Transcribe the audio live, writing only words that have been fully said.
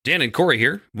Dan and Corey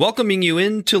here, welcoming you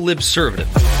into Libservative.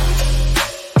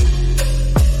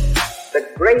 The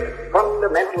great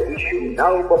fundamental issue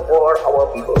now before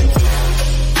our people.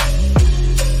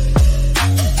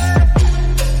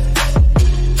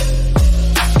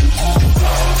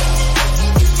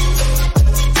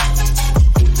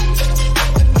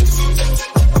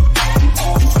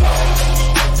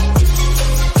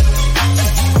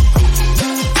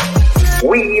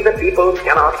 We, the people,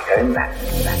 cannot turn back.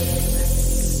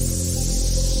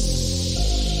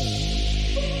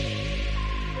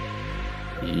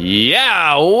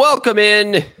 Yeah, welcome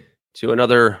in to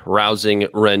another rousing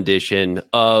rendition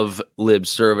of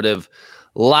Libservative.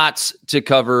 Lots to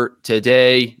cover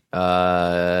today.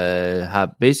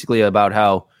 Basically about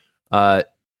how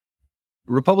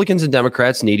Republicans and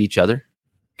Democrats need each other.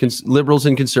 Liberals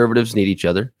and conservatives need each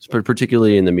other,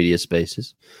 particularly in the media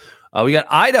spaces. We got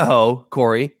Idaho,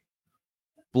 Corey,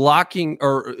 blocking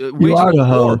or waging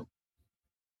Idaho. war.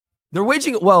 They're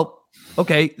waging, well,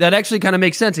 okay, that actually kind of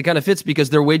makes sense. It kind of fits because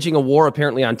they're waging a war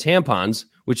apparently on tampons,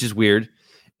 which is weird.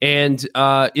 And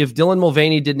if Dylan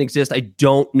Mulvaney didn't exist, I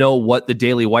don't know what the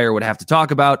Daily Wire would have to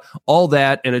talk about. All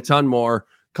that and a ton more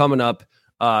coming up.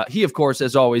 He, of course,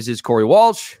 as always, is Corey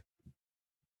Walsh.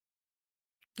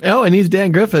 Oh, and he's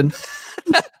Dan Griffin.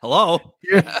 Hello.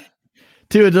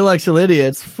 Two intellectual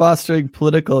idiots fostering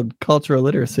political and cultural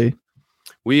literacy.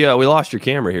 We lost your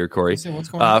camera here, Corey. What's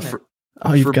going on? For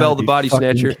You've Bell gotta the be Body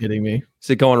fucking Snatcher. Kidding me? Is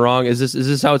it going wrong? Is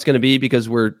this how it's going to be? Because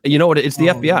you know what? It's the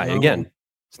FBI no. again.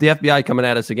 It's the FBI coming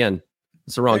at us again.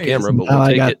 It's the wrong Hey, camera, but Now we'll I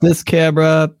take got it. this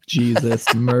camera.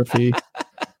 Jesus, Murphy.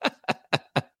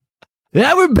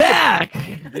 Yeah, we're back.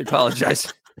 I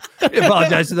apologize. I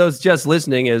apologize to those just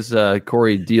listening as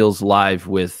Corey deals live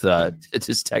with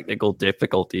his technical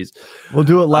difficulties. We'll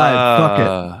do it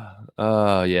live.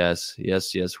 Fuck it.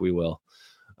 Yes, we will.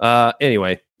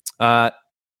 Anyway,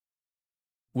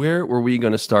 where were we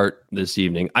going to start this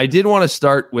evening? I did want to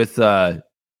start with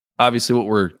obviously what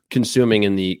we're consuming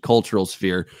in the cultural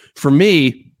sphere. For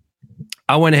me,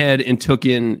 I went ahead and took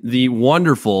in the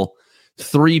wonderful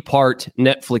 3-part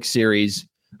Netflix series,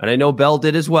 and I know Bell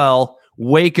did as well,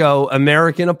 Waco,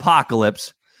 American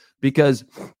Apocalypse, because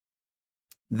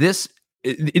the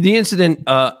incident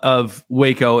of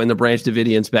Waco and the Branch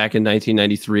Davidians back in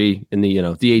 1993 in the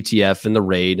ATF and the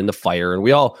raid and the fire, and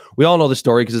we all know the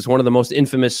story because it's one of the most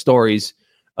infamous stories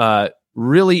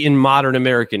really in modern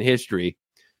American history.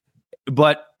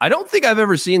 But I don't think I've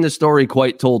ever seen the story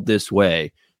quite told this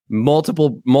way.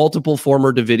 Multiple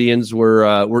former Davidians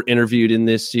were interviewed in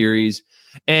this series,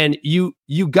 and you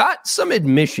got some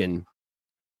admission.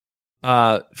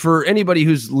 For anybody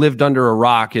who's lived under a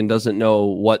rock and doesn't know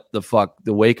what the fuck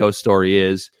the Waco story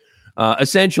is,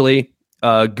 essentially,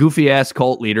 a goofy-ass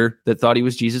cult leader that thought he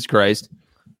was Jesus Christ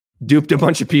duped a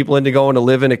bunch of people into going to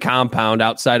live in a compound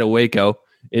outside of Waco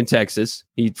in Texas.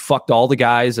 He fucked all the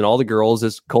guys and all the girls,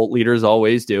 as cult leaders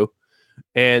always do,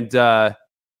 and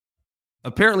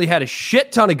apparently had a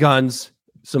shit ton of guns,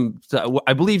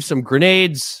 I believe some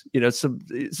grenades, some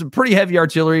pretty heavy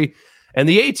artillery, and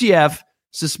the ATF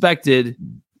suspected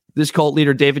this cult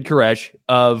leader, David Koresh,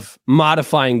 of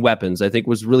modifying weapons. I think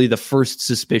was really the first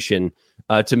suspicion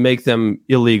to make them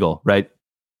illegal, right?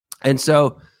 And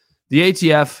so the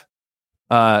ATF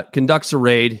conducts a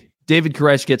raid. David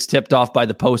Koresh gets tipped off by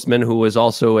the postman, who was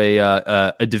also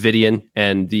a Davidian,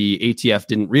 and the ATF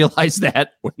didn't realize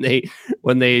that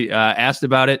when they asked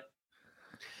about it.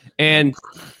 And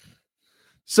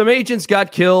some agents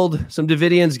got killed, some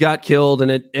Davidians got killed,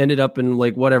 and it ended up in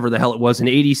whatever the hell it was, an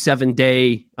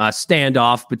 87-day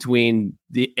standoff between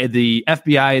the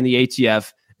FBI and the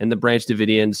ATF and the Branch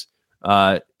Davidians.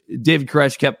 David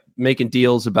Koresh kept making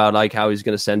deals about how he's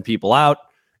going to send people out,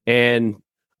 and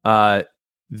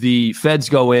the feds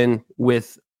go in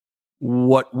with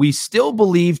what we still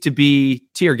believe to be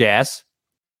tear gas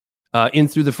in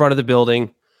through the front of the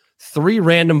building. 3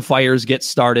 random fires get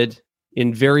started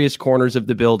in various corners of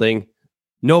the building.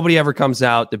 Nobody ever comes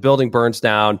out. The building burns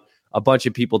down. A bunch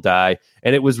of people die.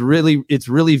 And it's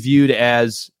really viewed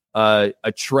as a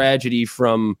tragedy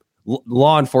from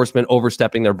law enforcement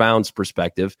overstepping their bounds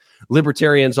perspective.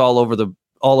 Libertarians all over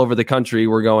the country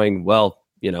were going, well,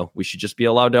 we should just be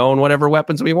allowed to own whatever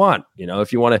weapons we want.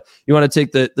 If you want to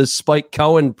take the Spike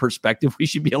Cohen perspective, we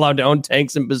should be allowed to own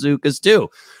tanks and bazookas too.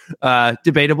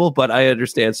 Debatable, but I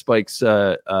understand Spike's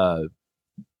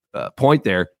point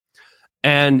there.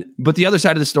 But the other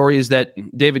side of the story is that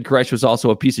David Koresh was also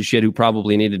a piece of shit who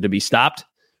probably needed to be stopped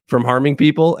from harming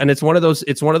people. And it's one of those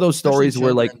stories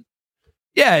where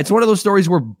it's one of those stories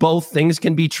where both things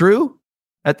can be true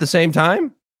at the same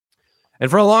time.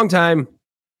 And for a long time,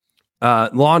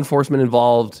 law enforcement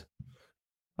involved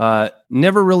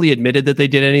never really admitted that they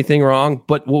did anything wrong.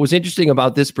 But what was interesting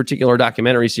about this particular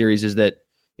documentary series is that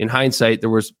in hindsight, there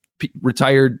was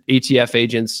retired ATF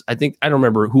agents. I don't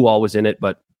remember who all was in it,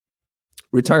 but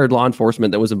retired law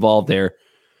enforcement that was involved there,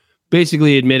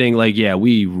 basically admitting like, yeah,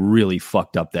 we really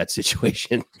fucked up that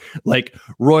situation like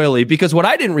royally. Because what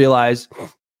I didn't realize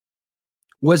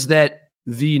was that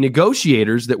the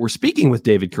negotiators that were speaking with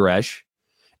David Koresh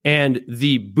and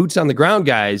the boots on the ground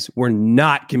guys were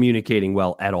not communicating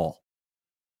well at all.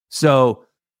 So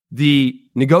the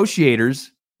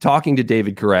negotiators talking to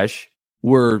David Koresh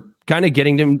were kind of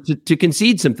getting them to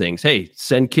concede some things. Hey,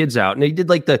 send kids out. And they did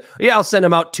like I'll send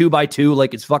them out 2 by 2,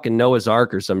 like it's fucking Noah's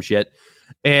Ark or some shit.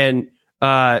 And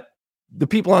the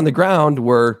people on the ground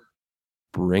were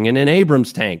bringing in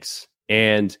Abrams tanks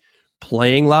and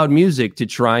playing loud music to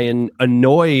try and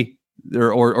annoy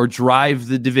or drive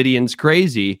the Davidians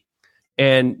crazy.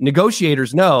 And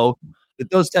negotiators know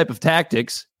that those type of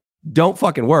tactics don't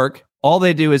fucking work. All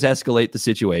they do is escalate the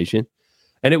situation.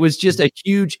 And it was just a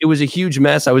huge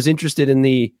mess. I was interested in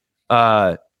the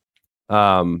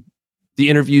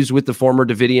interviews with the former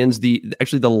Davidians,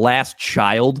 the last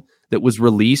child that was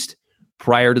released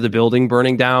prior to the building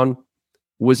burning down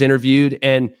was interviewed.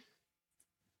 And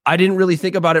I didn't really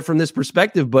think about it from this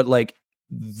perspective, but like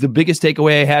the biggest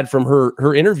takeaway I had from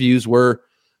her interviews were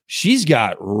she's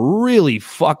got really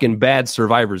fucking bad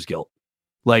survivor's guilt.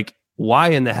 Like, why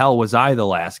in the hell was I the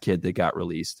last kid that got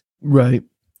released? Right.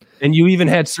 And you even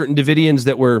had certain Davidians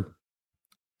that were,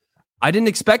 I didn't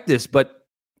expect this, but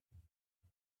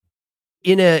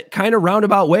in a kind of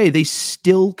roundabout way, they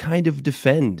still kind of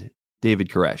defend David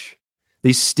Koresh.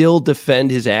 They still defend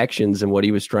his actions and what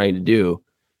he was trying to do.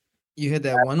 You had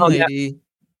that one lady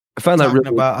I found that talking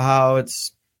really about how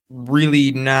it's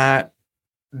really not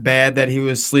bad that he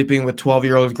was sleeping with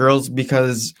 12-year-old girls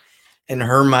because in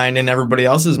her mind and everybody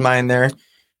else's mind there,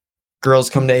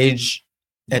 girls come to age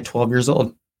at 12 years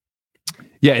old.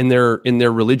 Yeah, in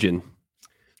their religion.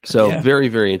 So very,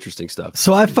 very interesting stuff.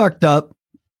 So I fucked up,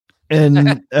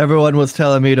 and everyone was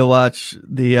telling me to watch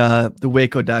the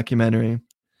Waco documentary,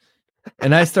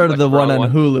 and I started the one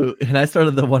on Hulu,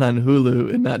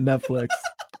 and not Netflix.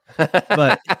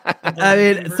 But I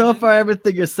mean, so far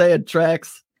everything you're saying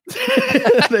tracks.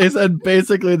 They said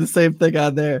basically the same thing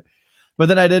on there, but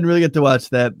then I didn't really get to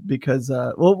watch that because.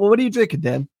 Well, what are you drinking,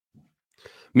 Dan?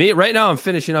 Me right now, I'm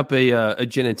finishing up a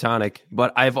gin and tonic,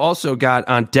 but I've also got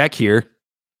on deck here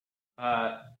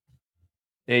a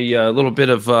little bit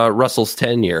of Russell's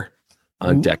 10-year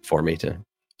on deck for me too.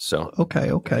 So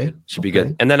okay, should be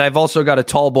good. And then I've also got a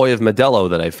tall boy of Modelo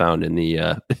that I found in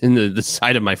the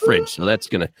side of my fridge. So that's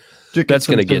gonna get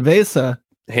Cerveza.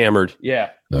 Hammered. Yeah.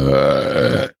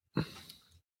 That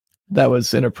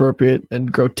was inappropriate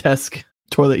and grotesque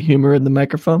toilet humor in the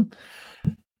microphone.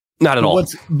 Not at all.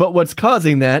 But what's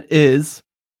causing that is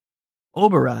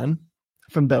Oberon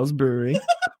from Bell's Brewery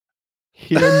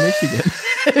here in Michigan.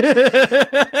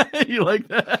 You like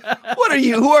that? What are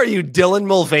you? Who are you, Dylan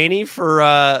Mulvaney for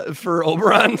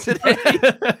Oberon today?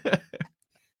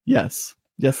 Yes,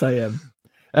 I am.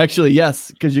 Actually, yes,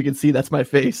 because you can see that's my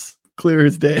face, clear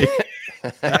as day.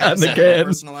 On the can.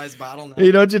 Personalized bottle now.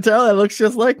 You know what you tell? It looks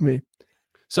just like me.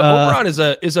 So Oberon is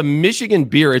a Michigan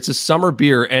beer. It's a summer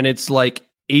beer, and it's like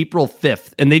April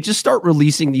 5th, and they just start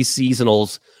releasing these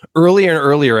seasonals earlier and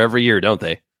earlier every year, don't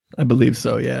they? I believe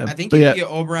so, yeah. I think you can get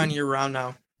Oberon year round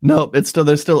now. No, there's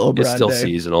still Oberon. It's still Day.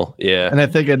 seasonal, yeah. And I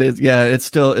think it is, yeah. It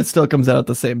still comes out at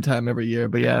the same time every year,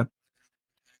 but yeah.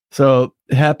 So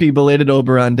happy belated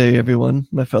Oberon Day, everyone,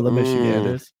 my fellow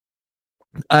Michiganders.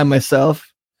 I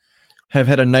myself have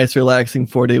had a nice, relaxing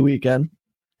 4-day weekend.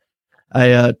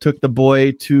 I took the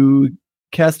boy to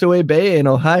Castaway Bay in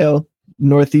Ohio,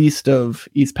 northeast of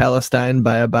East Palestine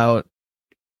by about,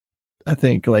 I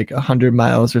think, like 100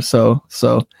 miles or so.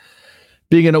 So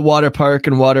being in a water park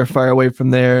and water far away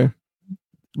from there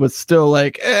was still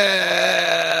like,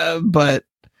 but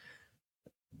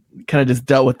kind of just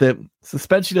dealt with it.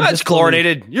 Suspension of That's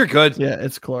chlorinated. You're good. Yeah,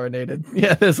 it's chlorinated.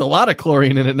 Yeah, there's a lot of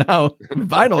chlorine in it now.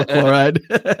 Vinyl chloride.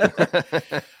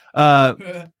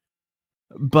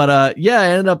 But yeah, I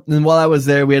ended up, and while I was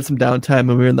there, we had some downtime and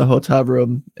we were in the hotel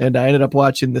room, and I ended up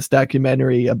watching this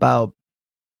documentary about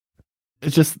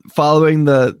it's just following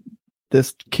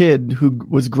this kid who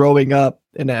was growing up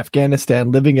in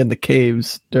Afghanistan, living in the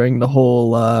caves during the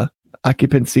whole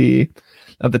occupancy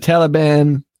of the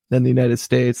Taliban, then the United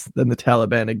States, then the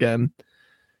Taliban again.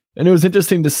 And it was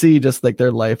interesting to see just like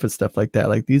their life and stuff like that.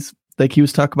 Like he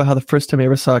was talking about how the first time he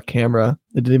ever saw a camera,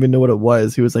 I didn't even know what it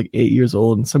was. He was like 8 years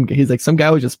old, and some guy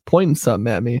was just pointing something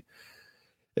at me.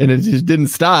 And it just didn't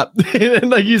stop. And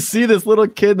like you see this little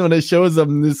kid when it shows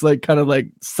him this like kind of like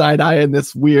side eye and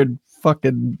this weird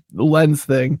fucking lens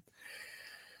thing.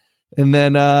 And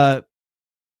then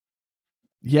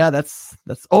that's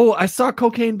oh, I saw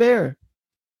Cocaine Bear.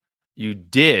 You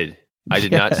did. I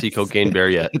did not see Cocaine Bear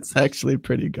yet. It's actually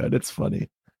pretty good. It's funny.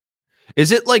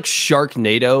 Is it like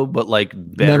Sharknado, but like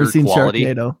better Never seen quality?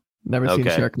 Sharknado. Never seen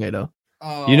Okay. Sharknado.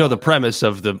 You know the premise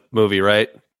of the movie, right?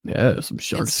 Yeah, some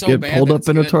sharks so get bad pulled that up it's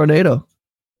in a good. tornado.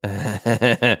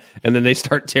 And then they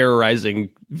start terrorizing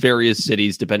various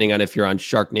cities, depending on if you're on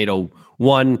Sharknado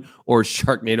 1 or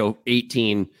Sharknado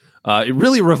 18. It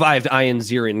really revived Ian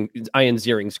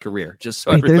Ziering's career. Just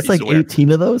so Wait, everybody's there's like aware.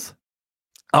 18 of those?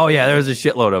 Oh yeah, there's a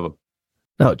shitload of them.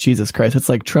 Oh, Jesus Christ. It's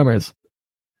like Tremors.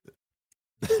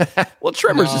 Well,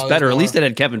 Tremors No, is there's better. At more. least it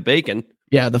had Kevin Bacon.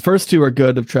 Yeah, the first two are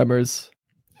good of Tremors.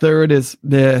 Third is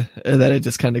and then it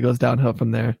just kind of goes downhill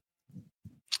from there.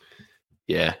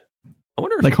 Yeah, I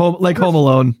wonder. Like Home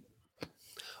Alone.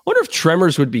 Wonder if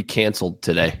Tremors would be canceled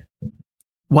today.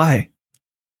 Why?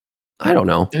 I don't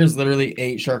know. There's literally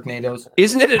 8 Sharknadoes.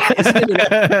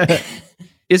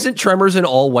 Isn't Tremors an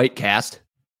all white cast?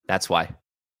 That's why.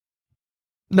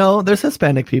 No, there's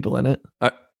Hispanic people in it.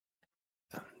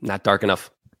 Not dark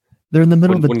enough. They're in the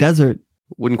middle of the Wouldn't- desert.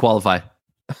 Wouldn't qualify.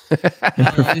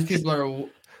 These people are.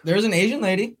 There's an Asian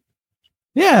lady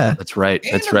Yeah. That's right.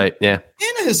 That's And a- right. Yeah.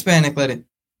 and a Hispanic lady.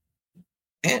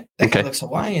 And that guy Okay. looks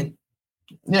Hawaiian.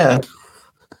 Yeah.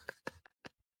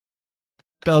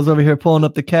 Bell's over here pulling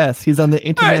up the cast. He's on the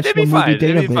All right, they'd International be Movie fine.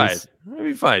 They'd be fine. Database. They'd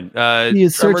be fine. He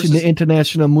is Tremors searching the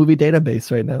International Movie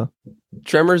Database right now.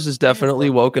 Tremors is definitely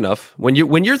woke enough. When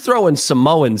you're throwing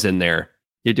Samoans in there,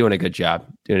 you're doing a good job.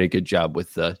 Doing a good job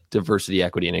with diversity,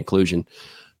 equity, and inclusion.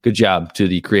 Good job to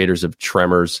the creators of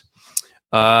Tremors.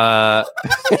 Glad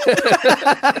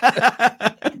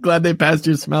they passed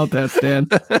your smell test, Dan.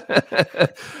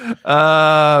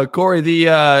 Corey,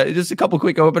 just a couple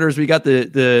quick openers. We got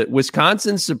the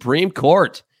Wisconsin Supreme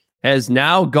Court has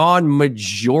now gone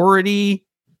majority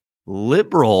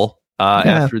liberal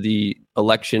after the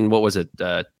election. What was it?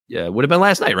 Yeah, would have been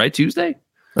last night, right? Tuesday.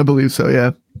 I believe so,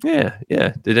 yeah.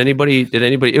 Yeah. Did anybody?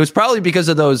 It was probably because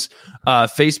of those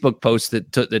Facebook posts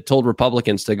that told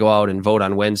Republicans to go out and vote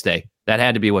on Wednesday. That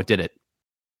had to be what did it.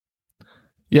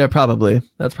 Yeah, probably.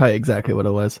 That's probably exactly what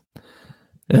it was.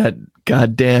 That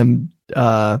goddamn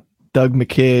Doug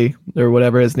McKay or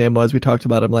whatever his name was. We talked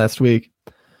about him last week.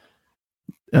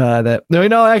 No,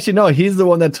 he's the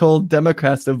one that told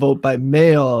Democrats to vote by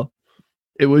mail.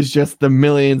 It was just the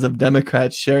millions of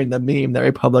Democrats sharing the meme that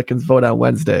Republicans vote on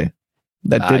Wednesday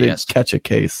that didn't catch a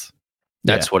case.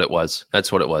 That's what it was.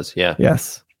 Yeah.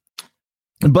 Yes.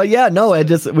 But yeah, no,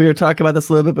 we were talking about this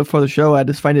a little bit before the show. I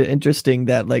just find it interesting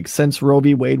that like since Roe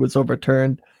v. Wade was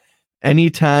overturned,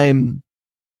 anytime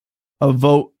a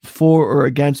vote for or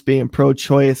against being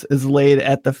pro-choice is laid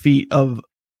at the feet of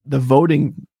the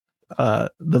voting,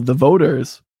 the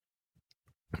voters,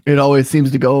 it always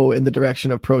seems to go in the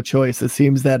direction of pro-choice. It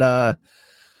seems that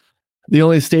the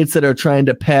only states that are trying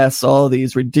to pass all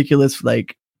these ridiculous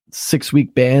like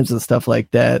 6-week bans and stuff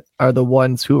like that are the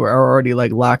ones who are already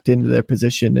like locked into their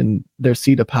position and their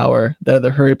seat of power. They're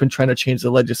hurry up and trying to change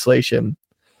the legislation.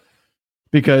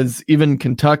 Because even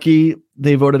Kentucky,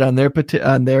 they voted on their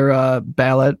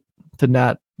ballot to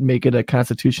not make it a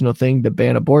constitutional thing to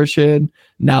ban abortion.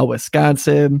 Now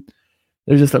Wisconsin,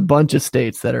 there's just a bunch of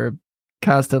states that are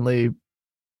constantly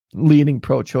leaning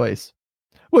pro-choice,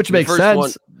 which makes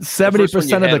sense.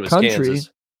 70% of the country.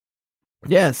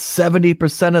 Yes,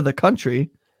 70% of the country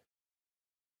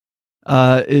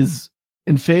is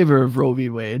in favor of Roe v.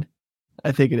 Wade.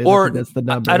 I think it is. Or that's the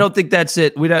number. I don't think that's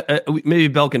it. Maybe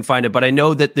Bell can find it, but I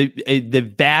know that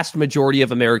the vast majority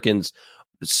of Americans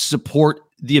support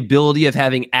the ability of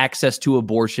having access to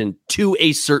abortion to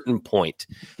a certain point.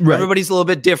 Right. Everybody's a little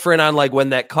bit different on like when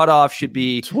that cutoff should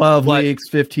be. 12 weeks,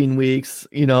 15 weeks.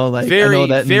 You know, like very, I know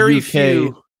that in very the UK,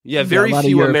 few. Yeah, very a lot of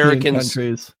few European Americans.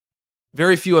 countries.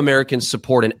 Very few Americans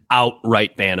support an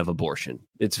outright ban of abortion.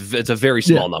 It's a very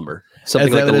small number,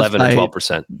 something As like 11 or evidenced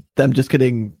 12%. Them just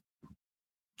getting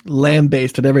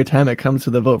lambasted every time it comes to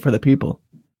the vote for the people.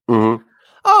 Mm-hmm.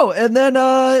 Oh, and then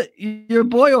your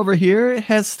boy over here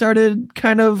has started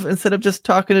kind of, instead of just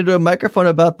talking into a microphone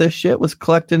about this shit, was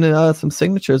collecting some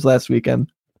signatures last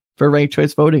weekend for ranked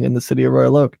choice voting in the city of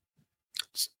Royal Oak.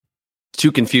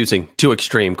 Too confusing, too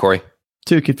extreme, Corey.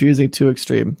 Too confusing, too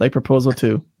extreme, like Proposal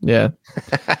 2. Yeah.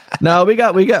 No,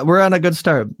 we're on a good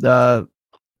start. I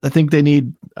think they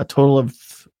need a total of,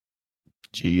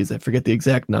 I forget the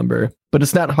exact number, but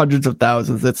it's not hundreds of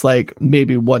thousands. It's like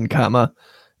maybe 1 comma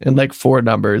and like 4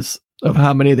 numbers of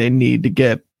how many they need to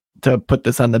get to put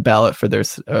this on the ballot for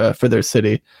their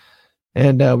city.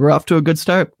 And we're off to a good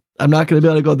start. I'm not going to be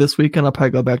able to go this weekend. I'll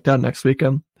probably go back down next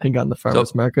weekend, hang out in the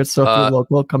farmers market. So if you're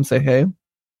local, come say hey.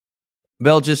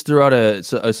 Bell just threw out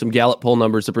some Gallup poll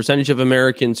numbers. The percentage of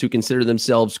Americans who consider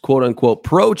themselves quote unquote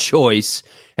pro-choice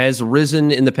has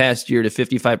risen in the past year to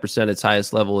 55%, its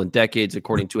highest level in decades,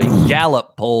 according to a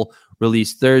Gallup poll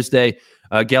released Thursday.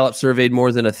 Gallup surveyed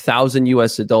more than 1,000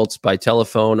 U.S. adults by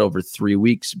telephone over 3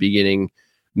 weeks, beginning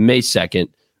May 2nd.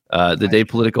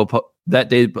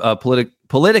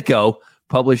 Politico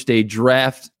published a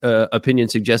draft opinion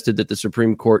suggested that the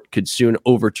Supreme Court could soon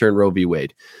overturn Roe v.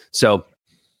 Wade. So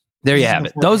there you have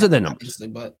it. Those are the numbers.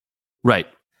 But right.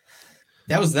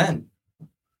 That was then.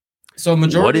 So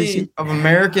majority of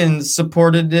Americans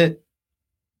supported it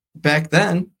back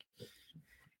then.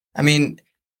 I mean,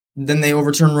 then they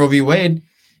overturned Roe v. Wade,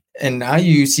 and now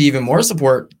you see even more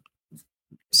support.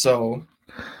 So,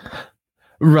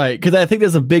 right, because I think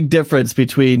there's a big difference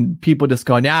between people just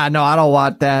going, "Yeah, no, I don't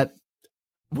want that,"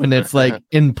 when it's like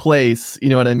in place. You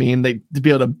know what I mean? They to be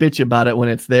able to bitch about it when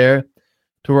it's there,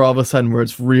 to where all of a sudden where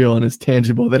it's real and it's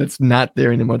tangible, that it's not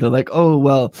there anymore. They're like, "Oh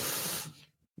well,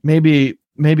 maybe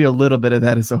a little bit of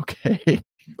that is okay."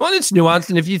 Well, it's nuanced,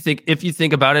 and if you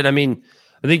think about it, I mean,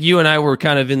 I think you and I were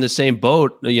kind of in the same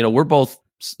boat. You know, we're both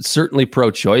certainly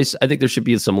pro-choice. I think there should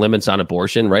be some limits on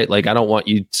abortion, right? Like, I don't want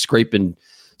you scraping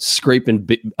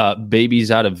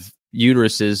babies out of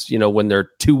uteruses, you know, when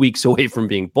they're 2 weeks away from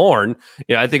being born.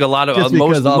 Yeah, I think a lot of just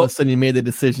because all of a sudden you made the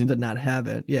decision to not have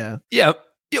it. Yeah.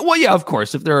 Well, yeah, of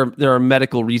course. If there are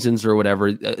medical reasons or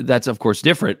whatever, that's of course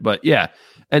different. But yeah.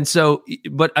 And so,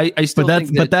 but I still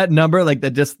think that number, like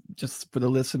that, just for the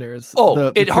listeners.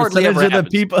 It hardly ever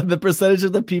happens. The percentage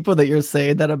of the people that you're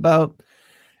saying that about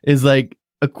is like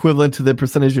equivalent to the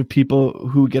percentage of people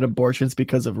who get abortions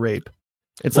because of rape.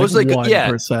 It was like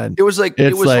 1%.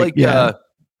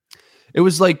 It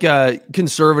was like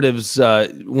conservatives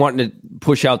wanting to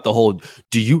push out the whole.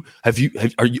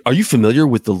 Are you familiar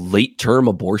with the late term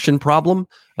abortion problem?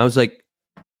 I was like,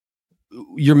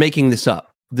 you're making this up.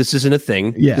 This isn't a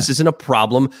thing. Yeah. This isn't a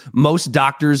problem. Most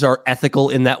doctors are ethical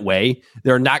in that way.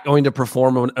 They're not going to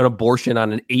perform an abortion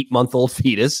on an 8-month-old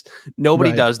fetus.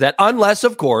 Nobody does that, unless,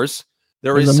 of course,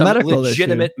 there's some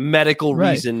legitimate medical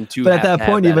reason to. But at that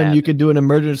point, even you could do an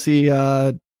emergency.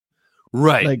 Like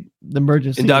the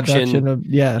emergency induction.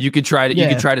 You could try to. You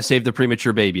could try to save the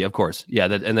premature baby. Of course,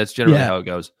 and that's generally how it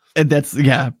goes. And that's like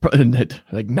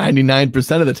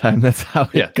 99% of the time. That's how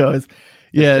it goes.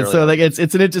 Yeah, so like it's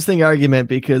an interesting argument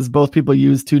because both people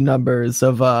use two numbers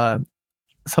of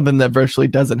something that virtually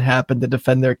doesn't happen to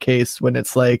defend their case, when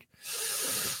it's like,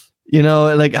 you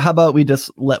know, like, how about we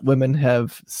just let women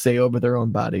have say over their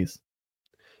own bodies?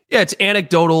 Yeah, it's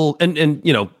anecdotal, and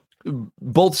you know,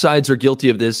 both sides are guilty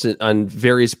of this on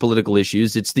various political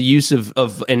issues. It's the use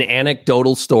of an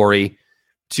anecdotal story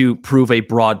to prove a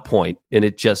broad point, and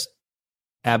it just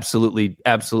absolutely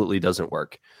doesn't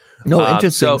work. No,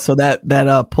 interesting. So that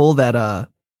poll that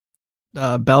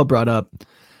Bell brought up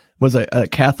was a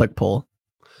Catholic poll.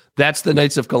 That's the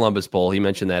Knights of Columbus poll. He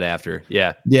mentioned that after.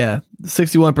 Yeah.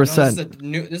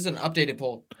 61%. This is an updated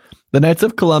poll. The Knights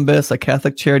of Columbus, a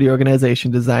Catholic charity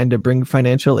organization designed to bring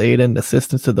financial aid and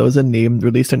assistance to those in need,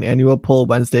 released an annual poll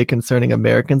Wednesday concerning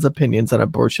Americans' opinions on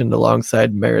abortion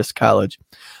alongside Marist College,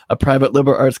 a private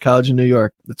liberal arts college in New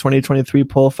York. The 2023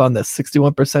 poll found that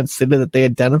 61% stated that they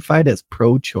identified as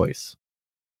pro-choice.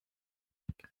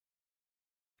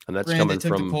 And that's coming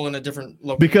from the poll in a different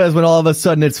location. Because when all of a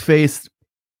sudden it's faced,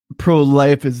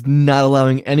 pro-life is not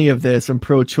allowing any of this, and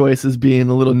pro-choice is being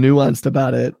a little nuanced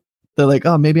about it. They're like,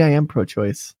 oh, maybe I am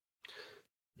pro-choice.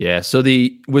 Yeah. So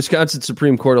the Wisconsin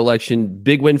Supreme Court election,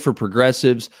 big win for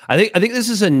progressives. I think this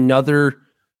is another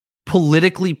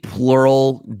politically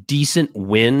plural, decent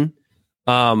win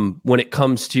when it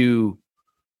comes to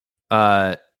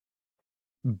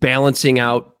balancing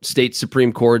out state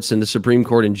Supreme Courts and the Supreme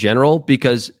Court in general.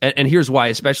 Because, and here's why,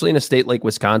 especially in a state like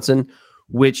Wisconsin,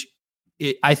 which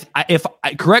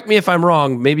correct me if I'm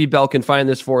wrong, maybe Bell can find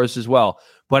this for us as well,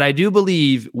 but I do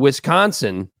believe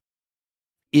Wisconsin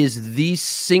is the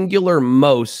singular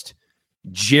most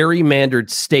gerrymandered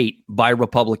state by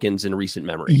Republicans in recent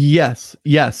memory. Yes.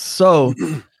 So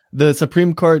the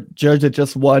Supreme Court judge that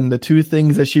just won, the two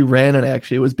things that she ran on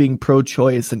actually was being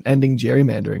pro-choice and ending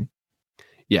gerrymandering.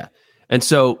 Yeah. And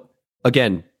so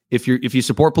again, if you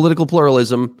support political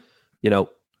pluralism, you know,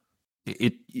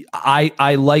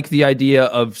 I like the idea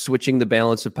of switching the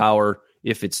balance of power.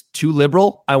 If it's too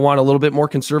liberal, I want a little bit more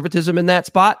conservatism in that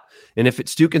spot. And if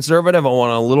it's too conservative, I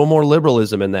want a little more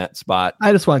liberalism in that spot.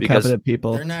 I just want competent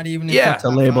people. They're not even a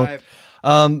label.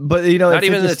 But not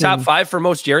even in the top 5 for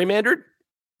most gerrymandered.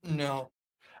 No.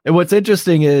 And what's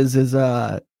interesting is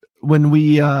when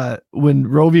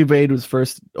Roe v. Wade was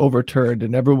first overturned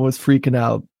and everyone was freaking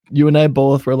out, you and I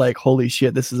both were like, holy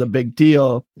shit, this is a big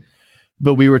deal.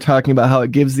 But we were talking about how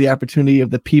it gives the opportunity of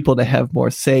the people to have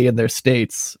more say in their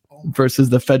states versus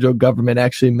the federal government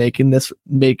actually making this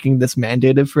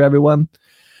mandated for everyone.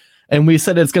 And we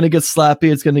said it's going to get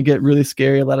sloppy. It's going to get really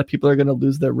scary. A lot of people are going to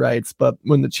lose their rights. But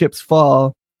when the chips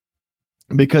fall,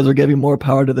 because we're giving more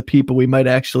power to the people, we might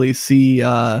actually see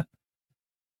like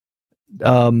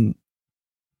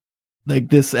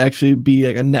this actually be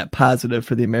like a net positive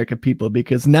for the American people.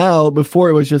 Because now, before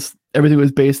it was just everything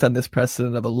was based on this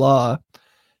precedent of a law.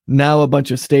 Now a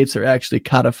bunch of states are actually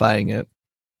codifying it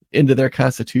into their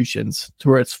constitutions to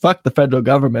where it's fuck the federal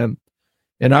government.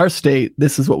 In our state,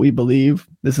 this is what we believe.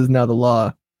 This is now the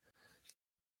law.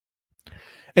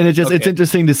 And it's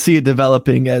interesting to see it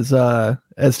developing as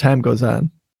time goes on.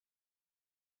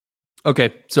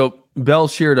 Okay, so Bell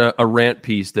shared a rant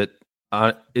piece that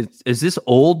is this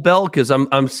old, Bell? Because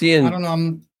I'm seeing, I don't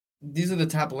know. These are the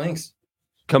top links.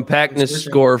 Compactness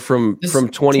score from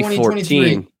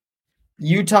 2014.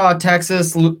 Utah,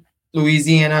 Texas,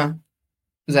 Louisiana,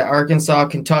 is that Arkansas,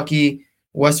 Kentucky,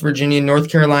 West Virginia, North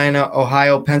Carolina,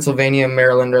 Ohio, Pennsylvania, and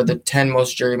Maryland are the 10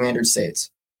 most gerrymandered states.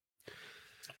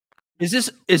 Is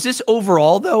this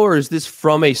overall though, or is this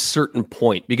from a certain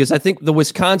point? Because I think the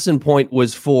Wisconsin point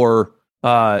was for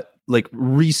like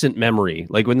recent memory,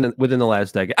 like within the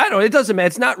last decade. I don't know. It doesn't matter.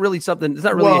 It's not really something. It's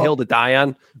not really a hill to die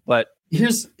on. But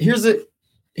here's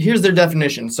their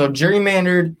definition. So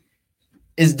gerrymandered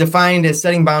is defined as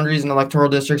setting boundaries in electoral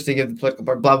districts to give the political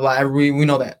blah blah. We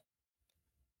know that,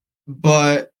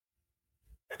 but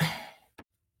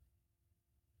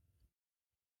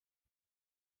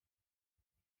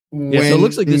so it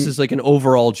looks like this is like an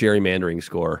overall gerrymandering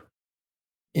score.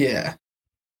 Yeah,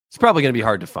 it's probably going to be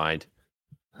hard to find.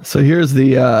 So here's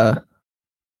the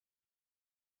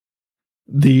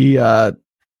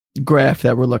graph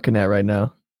that we're looking at right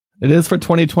now. It is for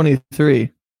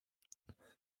 2023.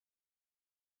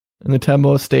 And the 10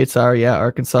 most states are,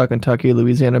 Arkansas, Kentucky,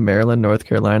 Louisiana, Maryland, North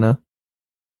Carolina.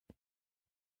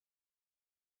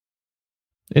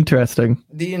 Interesting.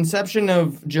 The inception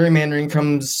of gerrymandering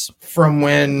comes from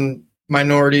when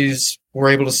minorities were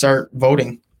able to start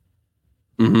voting.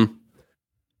 Mm-hmm.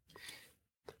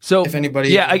 So, if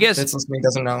anybody, I guess that's listening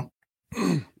doesn't know.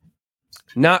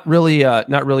 Not really a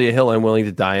hill I'm willing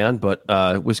to die on, but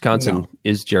Wisconsin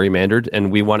is gerrymandered,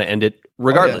 and we want to end it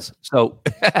regardless. So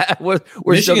we're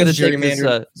still going to take this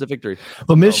as a victory.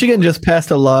 Well, Michigan just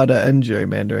passed a law to end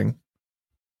gerrymandering.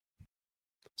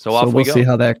 So off we'll we go. See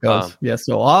how that goes.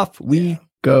 So off we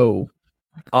go.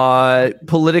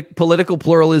 Political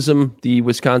pluralism. The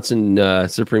Wisconsin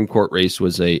Supreme Court race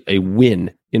was a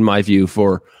win, in my view,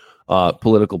 for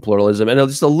political pluralism. And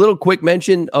just a little quick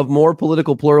mention of more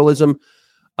political pluralism.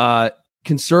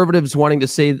 Conservatives wanting to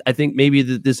say, I think maybe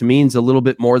that this means a little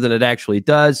bit more than it actually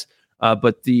does.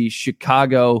 But the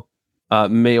Chicago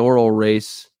mayoral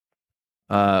race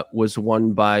was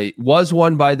won by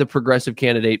the progressive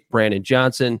candidate Brandon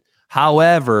Johnson.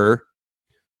 However,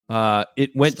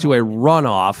 it went to a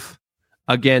runoff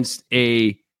against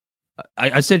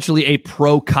essentially a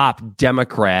pro-cop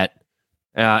Democrat,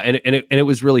 and it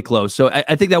was really close. So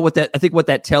I think what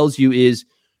that tells you is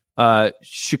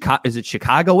Chicago. Is it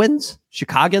Chicagoans?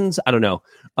 I don't know.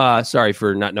 Sorry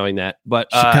for not knowing that,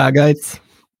 but Chicagoites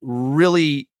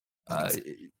really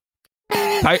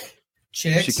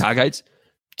chicks. Chicagoites.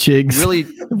 Chigs. Really?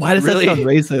 Why does that sound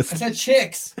racist? I said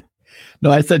chicks.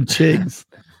 No, I said chigs.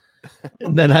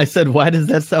 And then I said, why does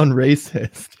that sound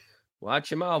racist?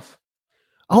 Watch your mouth.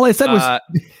 All I said was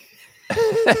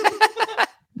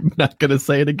I'm not gonna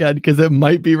say it again because it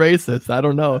might be racist. I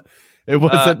don't know. It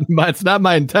wasn't. It's not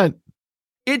my intent.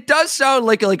 It does sound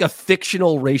like a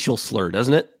fictional racial slur,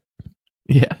 doesn't it?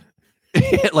 Yeah,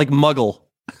 like Muggle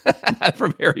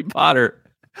from Harry Potter.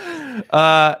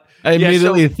 I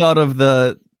immediately thought of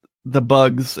the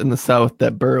bugs in the South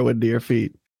that burrow into your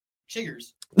feet.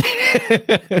 Chiggers.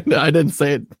 No, I didn't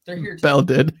say it. They're here. Bell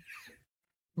did.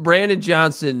 Brandon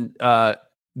Johnson, the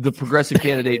progressive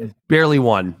candidate, barely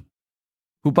won.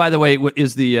 Who, by the way,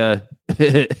 is the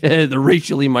the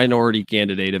racially minority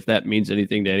candidate, if that means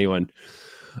anything to anyone.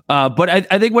 But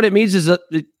I think what it means is that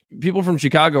people from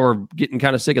Chicago are getting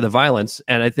kind of sick of the violence,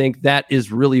 and I think that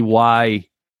is really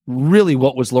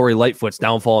what was Lori Lightfoot's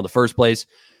downfall in the first place,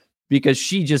 because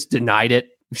she just denied it.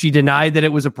 She denied that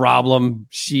it was a problem.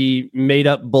 She made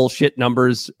up bullshit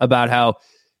numbers about how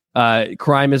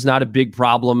crime is not a big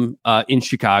problem in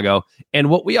Chicago. And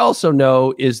what we also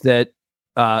know is that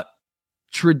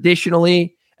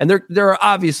traditionally, and there are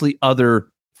obviously other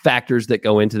factors that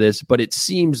go into this, but it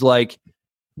seems like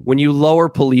when you lower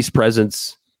police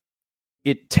presence,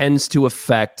 it tends to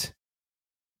affect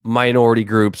minority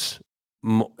groups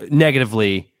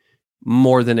negatively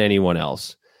more than anyone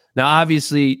else. Now,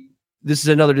 obviously, this is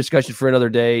another discussion for another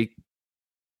day.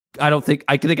 I think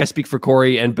I speak for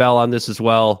Corey and Bell on this as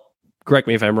well. Correct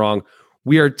me if I'm wrong.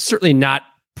 We are certainly not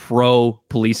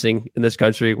pro-policing in this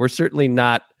country. We're certainly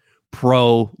not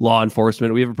pro-law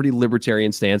enforcement. We have a pretty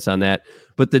libertarian stance on that.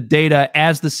 But the data,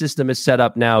 as the system is set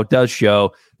up now, does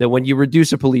show that when you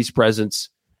reduce a police presence,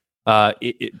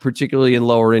 particularly in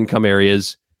lower income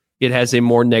areas, it has a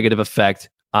more negative effect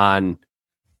on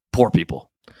poor people.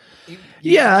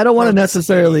 Yeah, I don't want to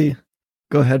necessarily...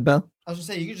 Go ahead, Bell. I was going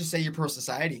to say, you could just say you're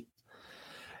pro-society.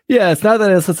 Yeah, it's not that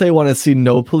I necessarily want to see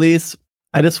no police.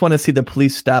 I just want to see the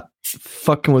police stop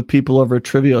fucking with people over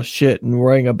trivial shit and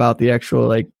worrying about the actual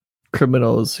like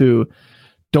criminals who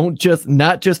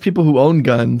not just people who own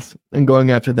guns and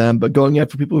going after them, but going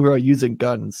after people who are using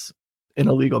guns in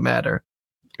illegal matter.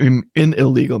 In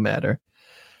illegal matter.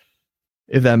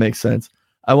 If that makes sense.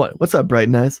 What's up, Bright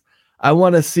and Eyes? I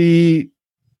want to see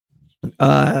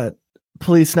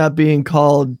police not being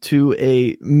called to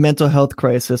a mental health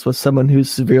crisis with someone who's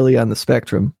severely on the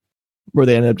spectrum, where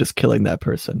they end up just killing that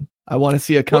person. I want to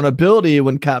see accountability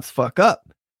when cops fuck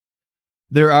up.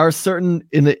 There are certain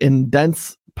in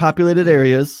dense populated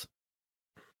areas,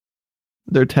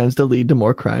 there tends to lead to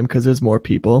more crime because there's more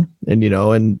people, and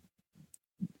and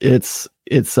it's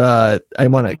I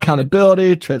want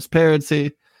accountability,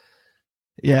 transparency.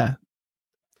 Yeah.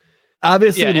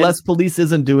 Obviously, less police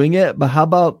isn't doing it, but how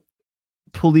about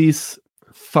police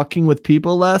fucking with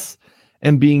people less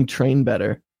and being trained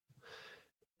better?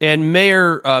 And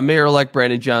Mayor-elect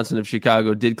Brandon Johnson of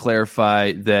Chicago did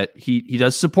clarify that he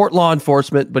does support law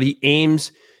enforcement, but he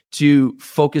aims to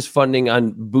focus funding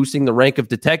on boosting the rank of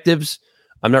detectives.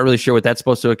 I'm not really sure what that's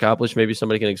supposed to accomplish. Maybe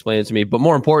somebody can explain it to me. But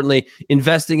more importantly,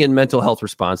 investing in mental health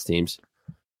response teams.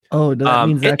 Oh, that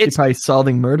means actually probably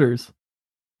solving murders.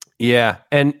 Yeah,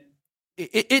 and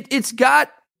it's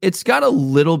got a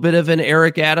little bit of an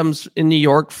Eric Adams in New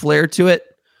York flair to it.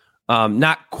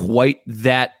 Not quite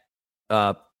that.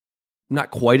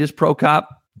 Not quite as pro cop,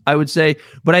 I would say,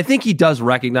 but I think he does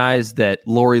recognize that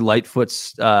Lori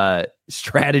Lightfoot's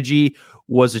strategy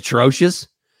was atrocious,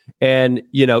 and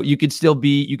you could still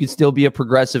be a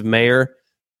progressive mayor,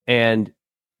 and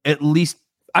at least,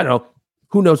 I don't know,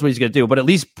 who knows what he's going to do, but at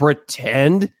least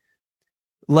pretend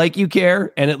like you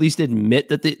care, and at least admit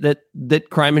that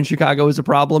crime in Chicago is a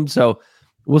problem. So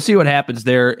we'll see what happens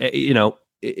there.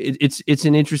 It's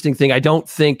an interesting thing. I don't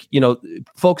think,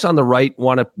 folks on the right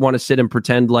want to sit and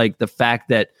pretend like the fact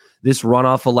that this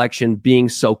runoff election being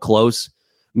so close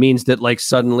means that like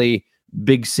suddenly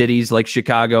big cities like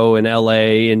Chicago and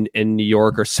LA and New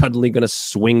York are suddenly going to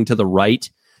swing to the right.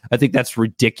 I think that's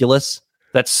ridiculous.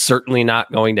 That's certainly not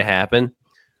going to happen.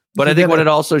 But I think what it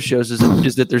also shows is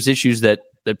that there's issues that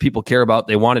people care about.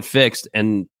 They want it fixed,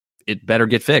 and it better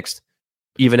get fixed,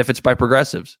 even if it's by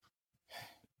progressives.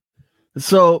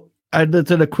 So I did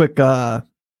a quick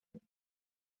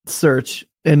search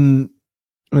in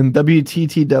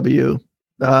WTTW.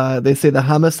 They say the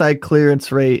homicide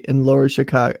clearance rate in lower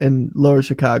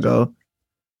Chicago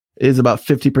is about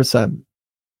 50%.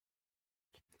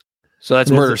 So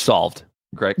that's murder solved,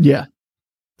 correct? Yeah.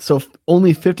 So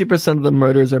only 50% of the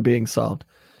murders are being solved.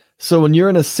 So when you're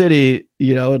in a city,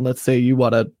 and let's say you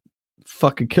want to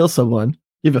fucking kill someone,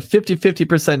 you have a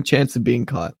 50% chance of being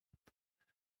caught.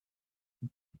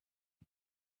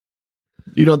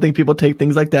 You don't think people take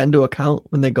things like that into account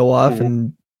when they go off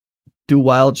and do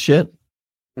wild shit?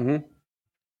 Mm-hmm.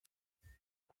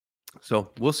 So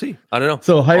we'll see. I don't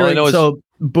know. So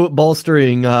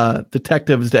bolstering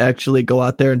detectives to actually go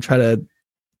out there and try to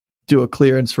do a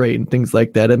clearance rate and things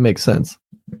like that. It makes sense.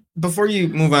 Before you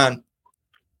move on,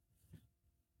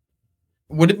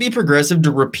 would it be progressive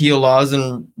to repeal laws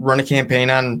and run a campaign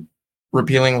on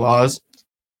repealing laws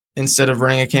instead of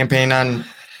running a campaign on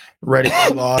writing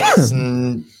laws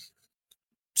and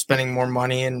spending more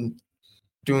money and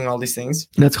doing all these things?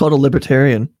 That's called a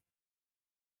libertarian.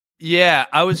 Yeah,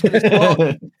 I was going to say,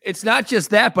 well, it's not just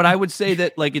that, but I would say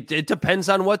that like it depends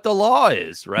on what the law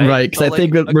is, right? Right, because I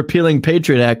think repealing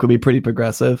Patriot Act would be pretty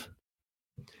progressive.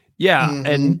 Yeah,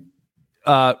 and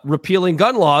repealing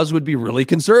gun laws would be really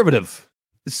conservative.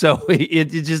 So it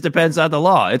just depends on the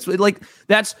law. It's like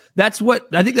that's what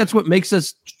I think that's what makes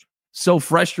us so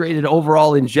frustrated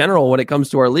overall in general when it comes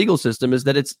to our legal system, is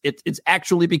that it's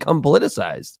actually become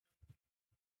politicized.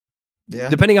 Yeah.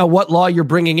 Depending on what law you're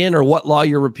bringing in or what law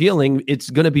you're repealing, it's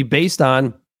going to be based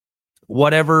on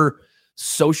whatever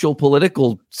social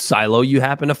political silo you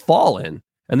happen to fall in.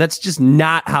 And that's just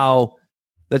not how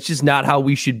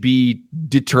we should be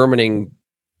determining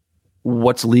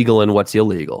what's legal and what's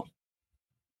illegal.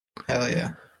 Hell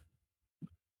yeah.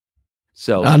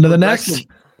 So on to the next.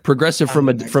 Progressive from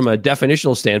a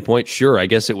definitional standpoint, sure. I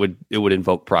guess it would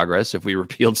invoke progress if we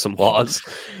repealed some laws.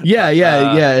 Yeah.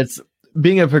 It's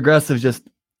being a progressive, just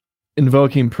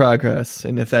invoking progress,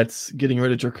 and if that's getting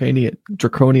rid of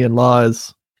draconian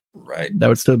laws, right, that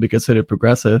would still be considered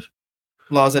progressive.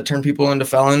 Laws that turn people into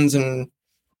felons, and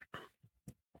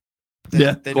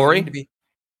they don't need to be.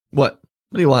 What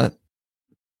do you want?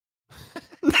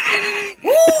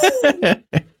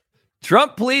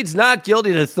 Trump pleads not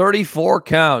guilty to 34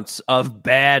 counts of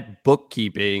bad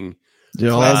bookkeeping.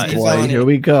 Boy, here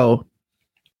we go.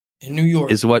 In New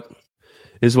York is what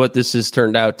this has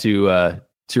turned out to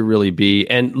really be.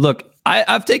 And look,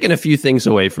 I've taken a few things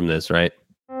away from this, right?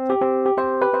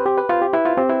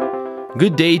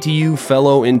 Good day to you,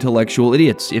 fellow intellectual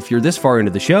idiots. If you're this far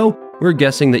into the show, we're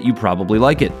guessing that you probably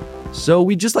like it. So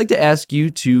we'd just like to ask you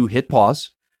to hit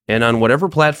pause, and on whatever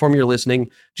platform you're listening,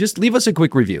 just leave us a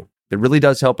quick review. It really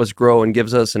does help us grow and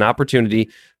gives us an opportunity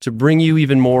to bring you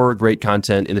even more great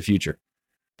content in the future.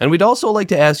 And we'd also like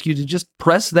to ask you to just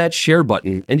press that share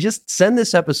button and just send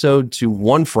this episode to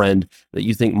one friend that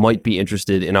you think might be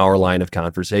interested in our line of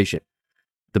conversation.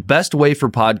 The best way for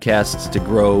podcasts to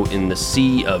grow in the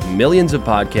sea of millions of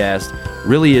podcasts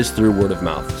really is through word of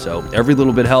mouth. So every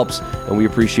little bit helps, and we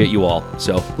appreciate you all.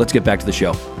 So let's get back to the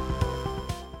show.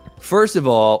 First of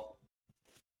all,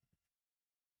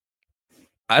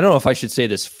 I don't know if I should say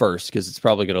this first because it's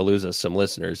probably going to lose us some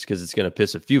listeners because it's going to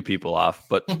piss a few people off.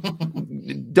 But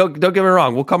don't get me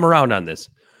wrong, we'll come around on this.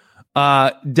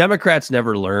 Democrats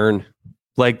never learn.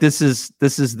 Like this is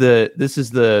the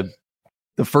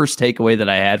first takeaway that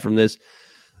I had from this.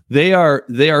 They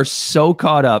are so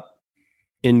caught up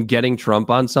in getting Trump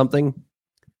on something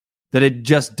that it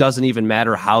just doesn't even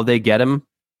matter how they get him,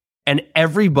 and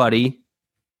everybody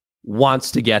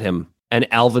wants to get him. And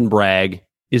Alvin Bragg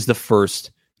is the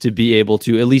first to be able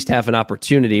to at least have an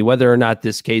opportunity. Whether or not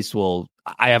this case will,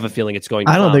 I have a feeling it's going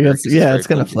to. I don't think it's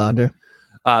going to flounder.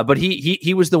 But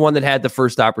he was the one that had the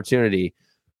first opportunity.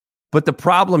 But the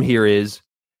problem here is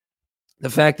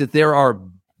the fact that there are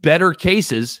better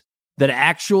cases that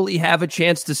actually have a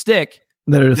chance to stick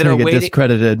that are just going to get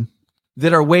discredited,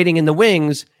 that are waiting in the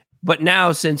wings. But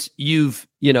now, since you've,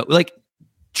 like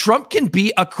Trump can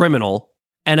be a criminal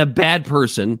and a bad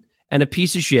person and a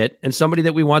piece of shit and somebody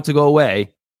that we want to go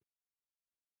away.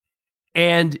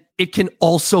 And it can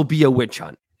also be a witch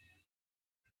hunt.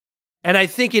 And I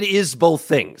think it is both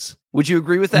things. Would you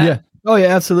agree with that? Yeah. Oh yeah,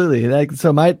 absolutely.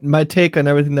 So my take on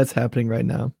everything that's happening right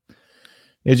now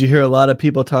is you hear a lot of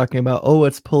people talking about, oh,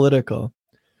 it's political.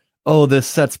 Oh, this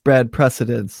sets bad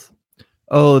precedents.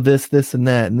 Oh, this and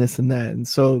that and this and that. And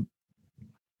so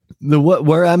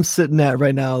where I'm sitting at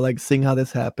right now, like seeing how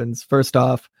this happens, first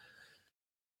off,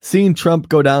 seeing Trump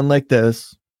go down like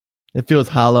this, it feels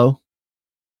hollow.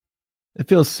 It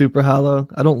feels super hollow.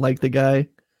 I don't like the guy.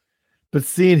 But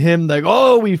seeing him like,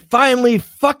 oh, we finally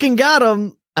fucking got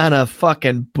him on a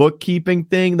fucking bookkeeping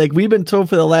thing. Like we've been told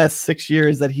for the last 6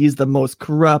 years that he's the most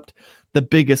corrupt, the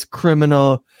biggest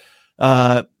criminal.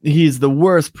 He's the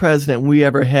worst president we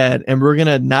ever had. And we're going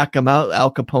to knock him out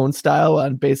Al Capone style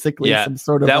on basically some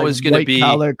sort of that was going to be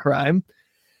collar crime.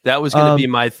 That was going to be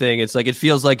my thing. It's like, it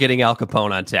feels like getting Al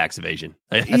Capone on tax evasion.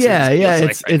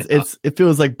 It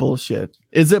feels like bullshit.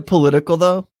 Is it political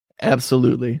though?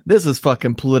 Absolutely. This is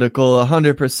fucking political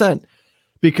 100%,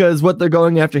 because what they're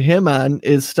going after him on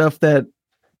is stuff that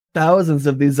thousands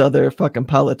of these other fucking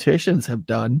politicians have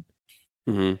done.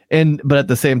 Mm-hmm. But at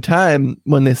the same time,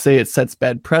 when they say it sets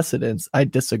bad precedents, I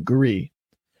disagree,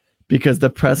 because the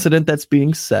precedent that's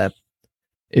being set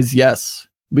is, yes,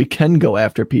 we can go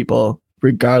after people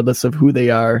regardless of who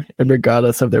they are and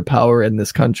regardless of their power in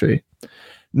this country.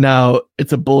 Now,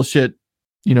 it's a bullshit,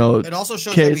 it also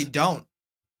shows case, that we don't.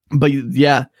 But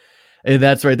yeah,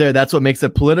 that's right there. That's what makes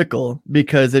it political,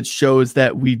 because it shows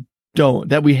that we don't,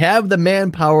 that we have the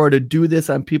manpower to do this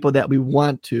on people that we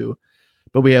want to,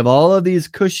 but we have all of these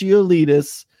cushy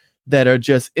elitists that are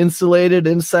just insulated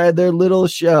inside their little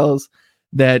shells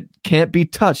that can't be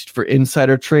touched for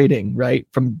insider trading, right?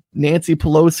 From Nancy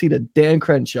Pelosi to Dan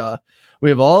Crenshaw. We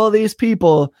have all of these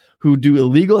people who do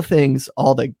illegal things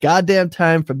all the goddamn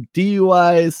time, from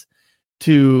DUIs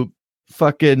to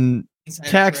fucking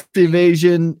tax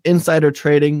evasion, insider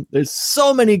trading. There's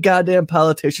so many goddamn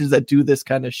politicians that do this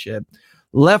kind of shit.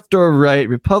 Left or right,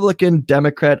 Republican,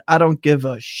 Democrat, I don't give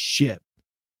a shit.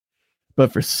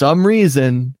 But for some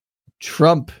reason,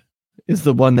 Trump is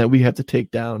the one that we have to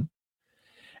take down.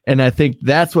 And I think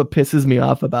that's what pisses me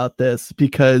off about this,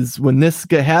 because when this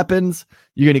happens,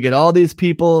 you're going to get all these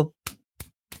people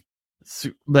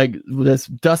like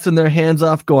just dusting their hands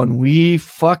off going, we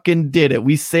fucking did it.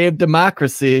 We saved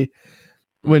democracy.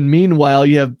 When meanwhile,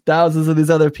 you have thousands of these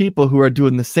other people who are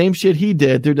doing the same shit he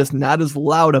did. They're just not as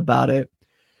loud about it.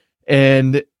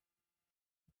 And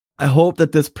I hope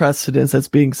that this precedence that's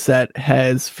being set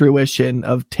has fruition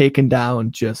of taking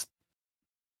down just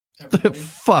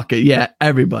fuck it. Yeah,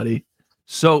 everybody.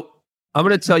 So I'm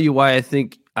going to tell you why I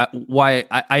think why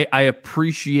I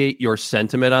appreciate your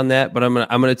sentiment on that, but I'm going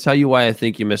to tell you why I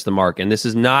think you missed the mark. And this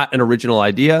is not an original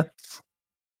idea.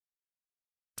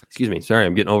 Excuse me. Sorry,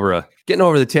 I'm getting over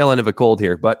the tail end of a cold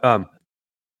here. But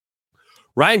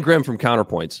Ryan Grimm from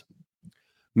Counterpoints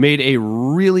made a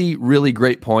really, really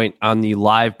great point on the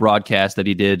live broadcast that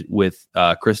he did with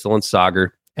Krystal and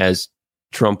Saagar as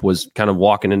Trump was kind of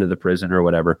walking into the prison or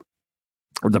whatever,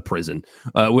 or the prison.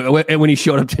 When he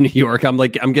showed up to New York, I'm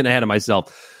getting ahead of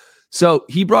myself. So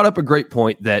he brought up a great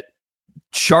point that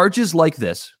charges like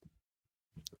this,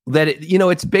 that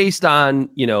it's based on,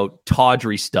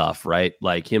 tawdry stuff, right?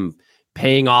 Like him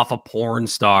paying off a porn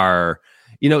star,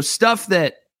 stuff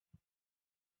that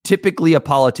typically a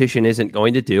politician isn't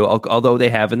going to do, although they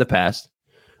have in the past.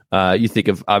 You think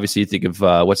of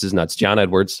what's his nuts, John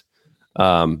Edwards.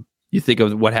 You think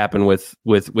of what happened with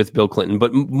Bill Clinton,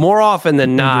 but more often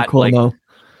than not,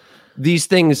 these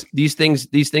things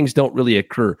don't really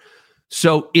occur.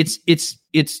 So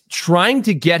it's trying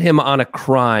to get him on a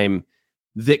crime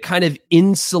that kind of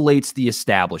insulates the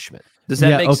establishment. Does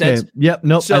that make sense? Yep.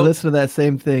 Nope. So, I listened to that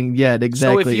same thing. Yeah,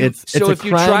 exactly.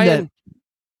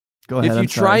 Go ahead.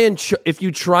 If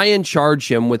you try and charge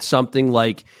him with something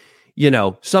like,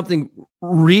 something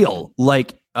real,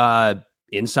 like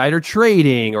insider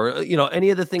trading or any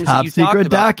of the things top that you talked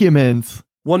about, documents.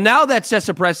 Well, now that sets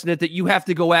a precedent that you have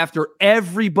to go after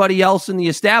everybody else in the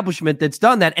establishment that's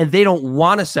done that, and they don't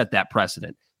want to set that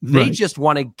precedent. They just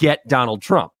want to get Donald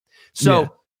Trump.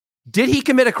 So, did he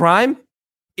commit a crime?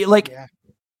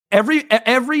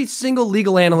 Every single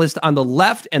legal analyst on the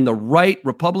left and the right,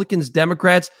 Republicans,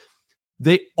 Democrats,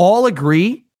 they all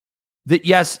agree that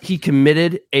yes, he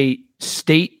committed a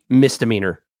state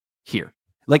misdemeanor here.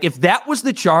 Like if that was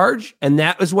the charge and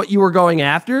that was what you were going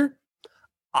after,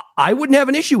 I wouldn't have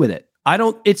an issue with it.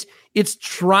 It's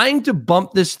trying to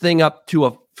bump this thing up to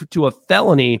a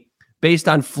felony based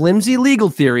on flimsy legal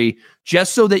theory,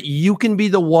 just so that you can be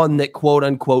the one that quote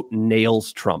unquote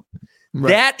nails Trump. Right.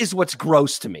 That is what's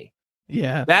gross to me.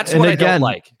 Yeah. That's what I don't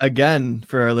like. Again,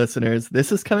 for our listeners,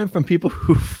 this is coming from people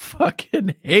who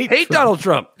fucking hate Trump. Donald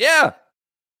Trump. Yeah.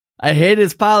 I hate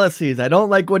his policies. I don't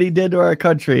like what he did to our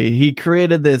country. He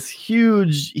created this he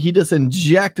just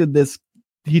injected this.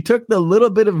 He took the little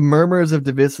bit of murmurs of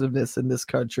divisiveness in this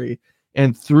country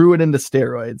and threw it into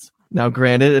steroids. Now,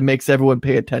 granted, it makes everyone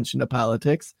pay attention to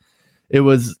politics. It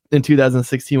was in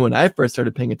 2016 when I first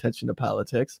started paying attention to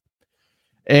politics.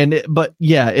 But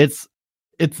it's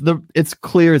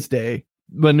clear as day.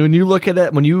 When you look at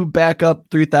it, when you back up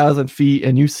 3,000 feet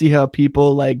and you see how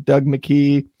people like Doug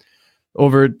McKee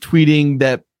over tweeting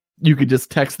that you could just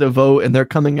text the vote and they're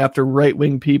coming after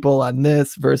right-wing people on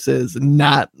this versus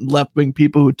not left-wing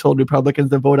people who told Republicans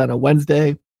to vote on a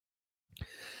Wednesday.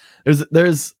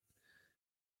 There's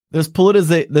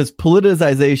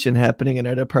politicization happening in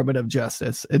our Department of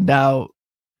Justice. And now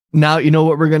you know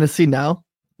what we're going to see now?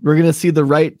 We're going to see the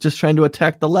right just trying to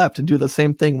attack the left and do the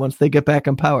same thing once they get back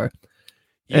in power.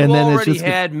 And then already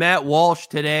had Matt Walsh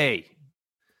today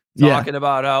talking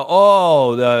about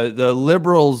how, the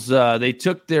liberals, they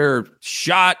took their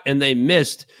shot and they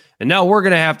missed. And now we're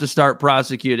going to have to start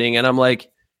prosecuting. And I'm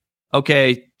like,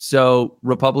 okay, so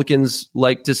Republicans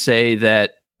like to say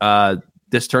that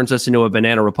this turns us into a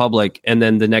banana republic. And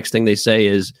then the next thing they say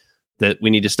is that we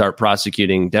need to start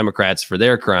prosecuting Democrats for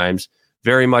their crimes.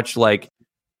 Very much like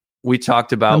we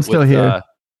talked about. I'm still here.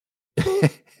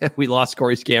 We lost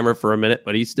Corey Scammer for a minute,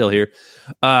 but he's still here.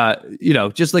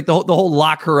 Just like the whole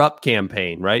lock her up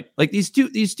campaign, right? Like these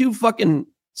two fucking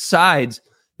sides,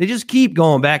 they just keep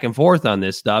going back and forth on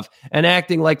this stuff and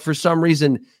acting like for some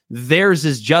reason theirs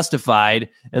is justified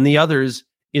and the others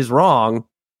is wrong.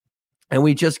 And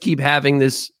we just keep having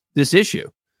this issue.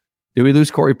 Did we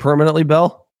lose Corey permanently,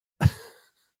 Bell?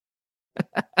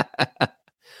 All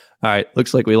right.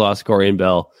 Looks like we lost Corey and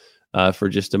Bell for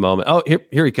just a moment. Oh,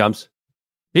 here he comes.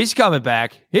 He's coming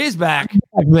back. He's back.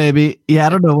 Maybe. Yeah, I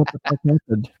don't know what the fuck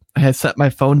happened. I had set my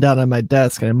phone down on my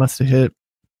desk and I must have hit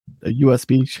a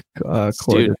USB cord.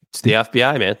 Dude, it's the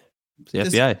FBI, man. It's the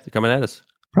FBI. They're coming at us.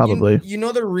 Probably.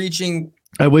 They're reaching.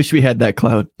 I wish we had that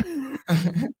clout.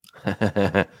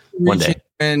 One day.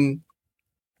 When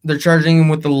they're charging him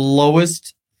with the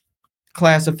lowest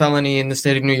class of felony in the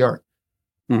state of New York,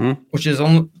 which is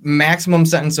maximum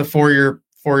sentence of 4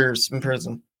 years in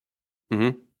prison.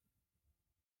 Mm-hmm.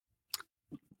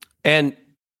 And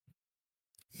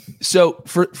so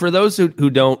for those who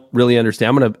don't really understand,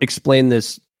 I'm going to explain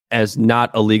this as not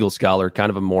a legal scholar, kind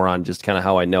of a moron, just kind of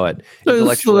how I know it.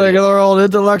 Intellectual regular old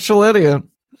intellectual idiot.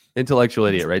 Intellectual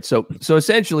idiot, right? So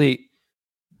essentially,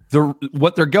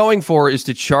 what they're going for is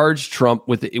to charge Trump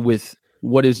with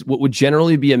what would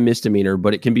generally be a misdemeanor,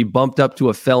 but it can be bumped up to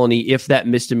a felony if that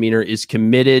misdemeanor is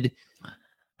committed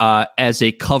as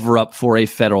a cover-up for a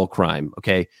federal crime.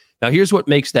 Okay, now here's what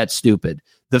makes that stupid: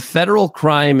 the federal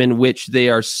crime in which they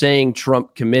are saying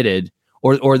Trump committed,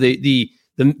 or the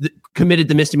committed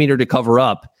the misdemeanor to cover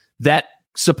up, that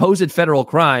supposed federal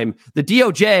crime, the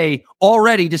DOJ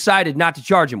already decided not to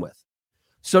charge him with.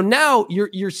 So now you're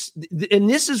and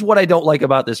this is what I don't like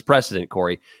about this precedent,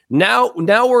 Corey. Now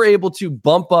we're able to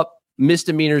bump up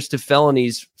misdemeanors to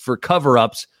felonies for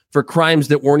cover-ups for crimes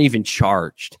that weren't even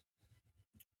charged.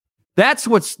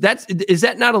 Is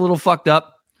that not a little fucked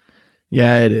up?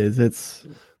 Yeah, it is. It's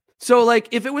so like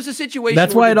if it was a situation,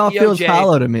 that's why it all feels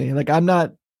hollow to me. Like I'm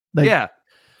not like, yeah.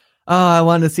 Oh, I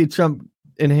want to see Trump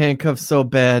in handcuffs so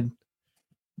bad,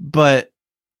 but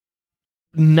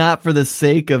not for the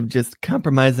sake of just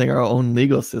compromising our own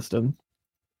legal system.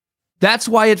 That's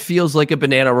why it feels like a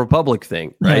banana republic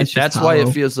thing, right? Yeah, that's why it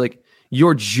feels like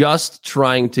you're just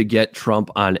trying to get Trump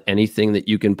on anything that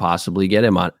you can possibly get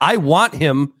him on. I want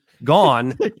him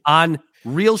gone on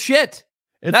real shit.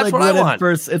 That's like what I want.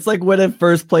 It's like when at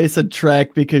first place a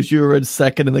track because you were in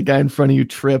second and the guy in front of you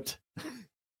tripped.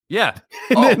 Yeah.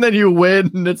 And then you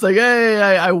win and it's like, hey,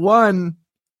 I won.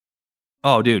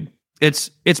 Oh, dude. It's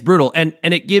brutal. And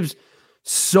it gives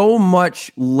so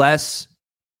much less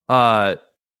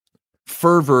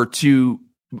fervor to,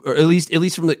 or at least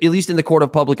in the court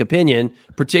of public opinion,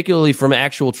 particularly from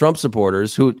actual Trump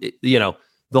supporters who, the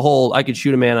whole I could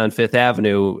shoot a man on Fifth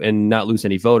Avenue and not lose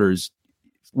any voters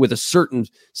with a certain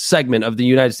segment of the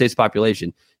United States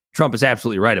population. Trump is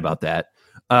absolutely right about that.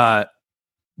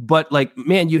 But like,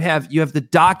 man, you have the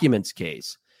documents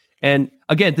case. And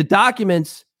again, the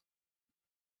documents,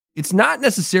 it's not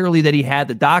necessarily that he had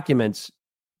the documents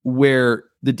where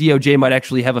the DOJ might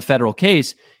actually have a federal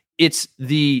case. It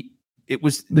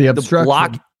was the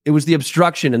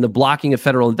obstruction and the blocking of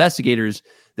federal investigators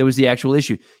that was the actual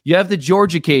issue. You have the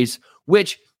Georgia case,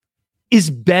 which is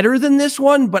better than this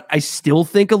one, but I still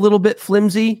think a little bit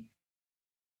flimsy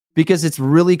because it's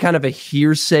really kind of a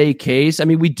hearsay case. I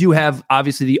mean, we do have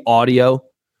obviously the audio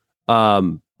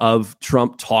of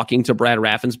Trump talking to Brad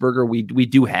Raffensperger. We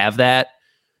do have that.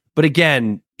 But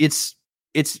again, it's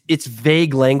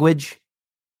vague language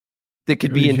that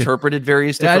could be interpreted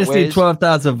various different ways. I just need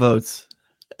 12,000 votes.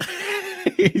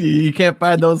 You can't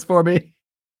find those for me?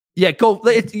 Yeah, go.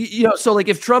 So like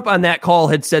if Trump on that call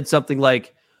had said something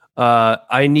like,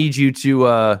 I need you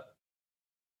to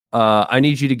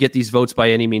get these votes by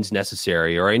any means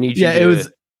necessary, or I need you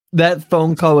to... That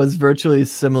phone call was virtually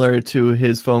similar to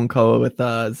his phone call with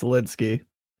Zelensky.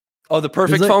 Oh, the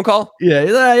perfect phone call?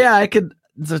 Yeah, I could...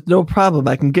 There's no problem.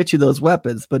 I can get you those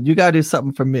weapons, but you gotta do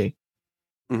something for me.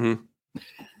 Mm-hmm.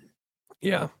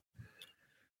 Yeah.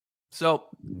 So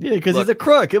yeah, because he's a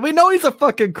crook, and we know he's a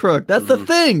fucking crook. That's the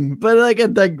thing. But like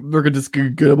we're gonna just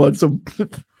get him on some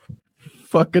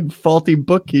fucking faulty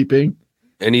bookkeeping,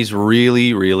 and he's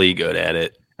really, really good at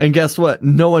it. And guess what?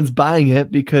 No one's buying it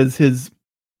because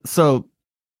So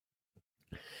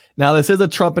now this is a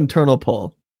Trump internal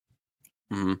poll.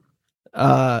 Mm-hmm.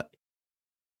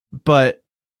 But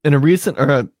in a recent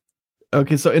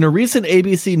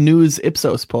ABC News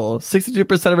Ipsos poll,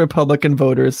 62% of Republican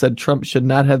voters said Trump should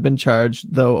not have been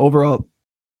charged, though overall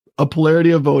a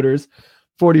polarity of voters,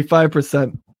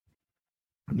 45%,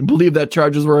 believe that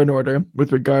charges were in order.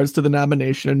 With regards to the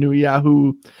nomination, a new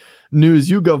Yahoo News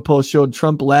YouGov poll showed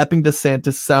Trump lapping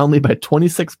DeSantis soundly by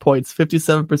 26 points,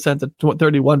 57% to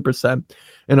 31%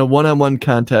 in a one-on-one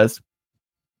contest.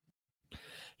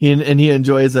 He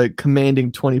enjoys a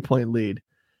commanding 20-point lead.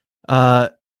 And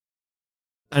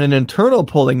an internal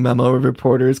polling memo of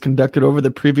reporters conducted over the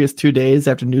previous 2 days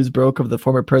after news broke of the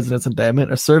former president's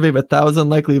indictment, a survey of 1,000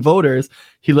 likely voters,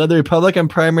 he led the Republican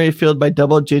primary field by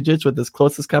double digits with his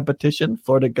closest competition,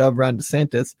 Florida Gov. Ron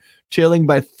DeSantis, trailing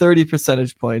by 30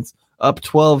 percentage points, up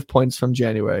 12 points from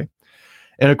January.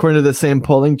 And according to the same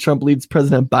polling, Trump leads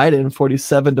President Biden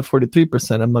 47 to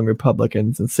 43% among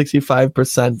Republicans, and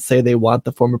 65% say they want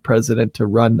the former president to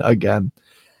run again.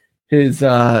 His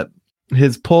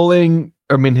polling,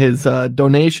 his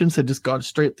donations had just gone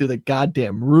straight through the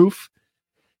goddamn roof.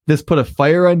 This put a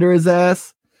fire under his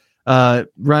ass.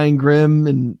 Ryan Grimm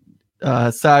and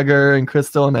Saagar and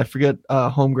Krystal, and I forget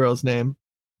homegirl's name.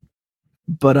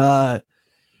 But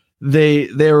they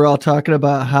were all talking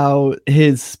about how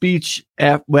his speech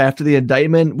after the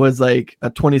indictment was like a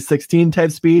 2016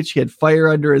 type speech. He had fire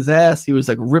under his ass. He was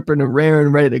like ripping and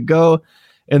raring, ready to go.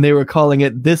 And they were calling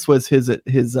it, this was his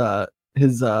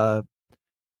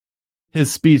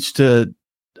speech to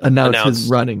announce his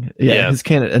running. His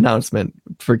candidate announcement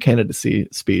for candidacy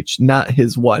speech, not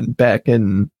his one back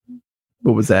in,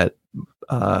 what was that?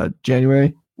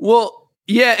 January? Well,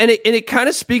 yeah, and it kind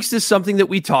of speaks to something that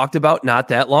we talked about not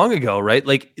that long ago, right?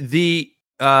 Like the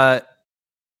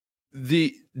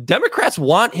Democrats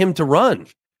want him to run,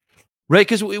 right?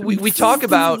 Because we talk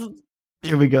about.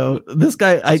 Here we go. This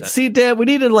guy, I see, Dan. We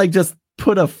need to like just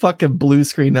put a fucking blue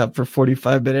screen up for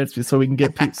 45 minutes so we can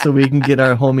get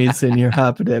our homies in here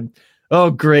hopping in.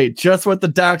 Oh, great! Just what the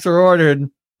doctor ordered.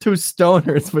 Two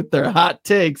stoners with their hot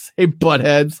takes. Hey,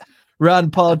 buttheads.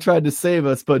 Ron Paul tried to save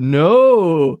us, but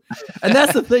no. And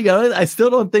that's the thing. I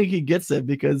still don't think he gets it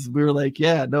because we were like,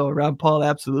 yeah, no, Ron Paul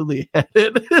absolutely had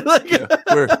it.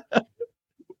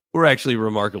 We're actually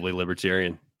remarkably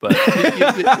libertarian, but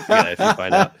if you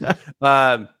find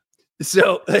out.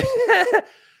 So,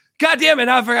 God damn it.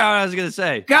 I forgot what I was going to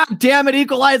say. God damn it.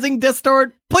 Equalizing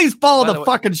distort. Please follow the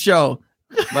fucking show.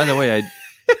 By the way,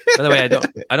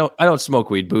 I don't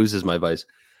smoke weed. Booze is my vice.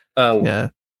 Yeah.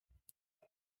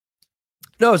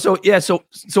 No, so what I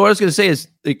was going to say is,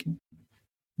 like,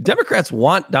 Democrats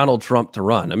want Donald Trump to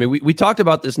run. I mean, we talked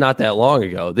about this not that long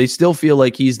ago. They still feel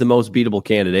like he's the most beatable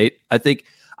candidate. I think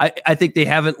they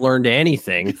haven't learned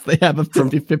anything. They have a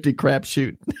 50-50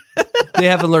 crapshoot. They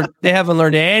haven't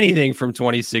learned anything from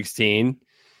 2016.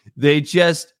 They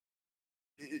just,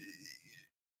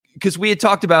 because we had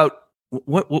talked about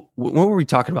when were we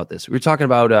talking about this? We were talking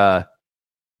about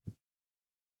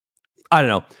I don't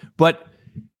know, but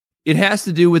it has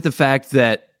to do with the fact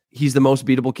that he's the most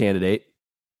beatable candidate.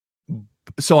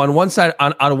 So on one side,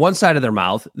 on one side of their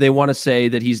mouth, they want to say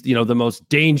that he's, the most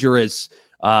dangerous,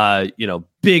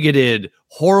 bigoted,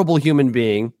 horrible human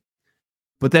being.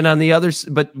 But then on the other,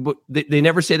 but they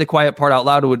never say the quiet part out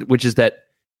loud, which is that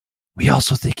we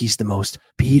also think he's the most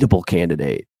beatable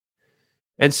candidate.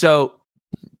 And so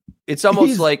it's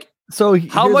almost so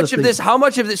how much of this?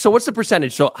 So what's the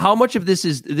percentage? So how much of this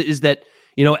is that?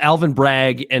 Alvin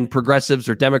Bragg and progressives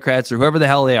or Democrats or whoever the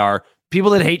hell they are,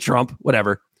 people that hate Trump,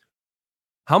 whatever.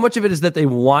 How much of it is that they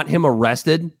want him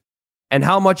arrested? And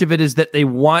how much of it is that they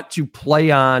want to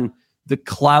play on the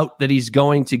clout that he's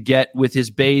going to get with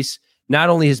his base, not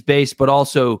only his base, but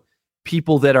also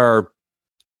people that are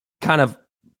kind of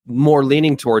more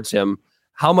leaning towards him?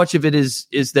 How much of it is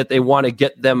that they want to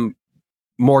get them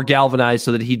more galvanized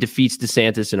so that he defeats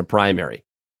DeSantis in a primary?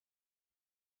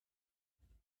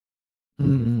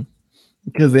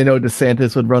 Because they know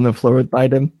DeSantis would run the floor with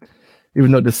Biden,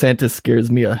 even though DeSantis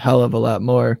scares me a hell of a lot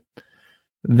more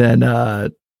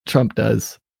than Trump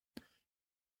does.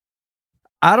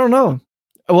 I don't know.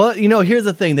 Well, here's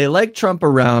the thing. They like Trump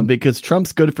around because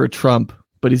Trump's good for Trump,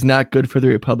 but he's not good for the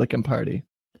Republican Party.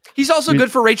 He's also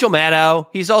good for Rachael Maddow.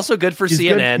 He's also good for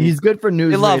CNN. He's good for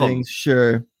news ratings,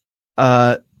 sure.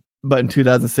 But in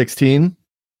 2016,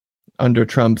 under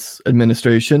Trump's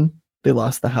administration, they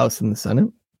lost the House and the Senate.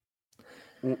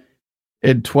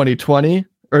 In 2020,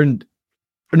 in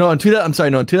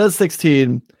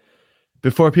 2016,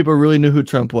 before people really knew who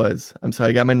Trump was. I'm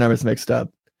sorry, I got my numbers mixed up.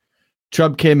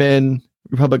 Trump came in,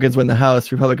 Republicans win the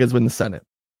House, Republicans win the Senate.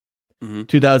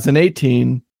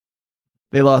 2018,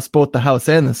 they lost both the House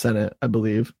and the Senate, I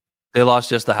believe. They lost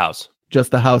just the House.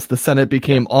 Just the House. The Senate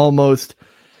became almost,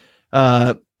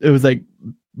 it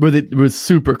was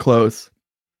super close.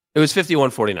 It was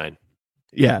 51-49.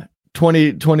 Yeah.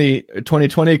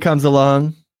 2020 comes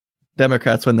along.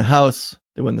 Democrats win the House.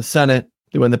 They win the Senate.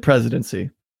 They win the presidency.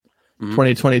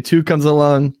 2022 comes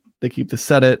along. They keep the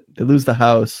Senate. They lose the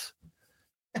House.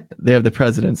 They have the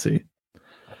presidency.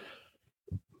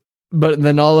 But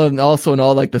then also in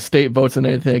all like the state votes and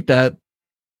anything like that,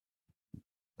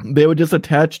 they would just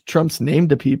attach Trump's name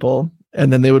to people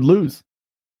and then they would lose.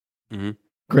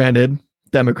 Granted,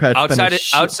 Democrats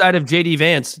outside of JD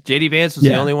Vance. JD Vance was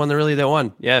the only one that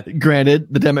won. Yeah. Granted,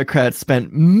 the Democrats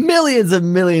spent millions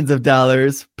and millions of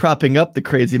dollars propping up the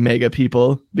crazy MAGA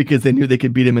people because they knew they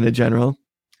could beat him in a general.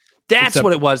 That's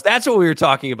what it was. That's what we were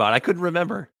talking about. I couldn't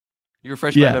remember. You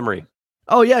refreshed my memory.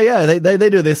 Oh yeah. They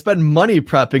do. They spend money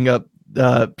propping up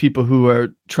people who are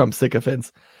Trump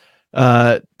sycophants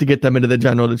to get them into the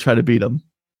general to try to beat them.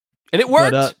 And it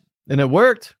worked.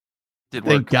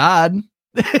 Thank God.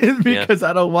 Because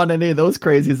I don't want any of those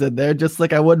crazies in there, just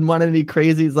like I wouldn't want any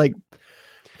crazies like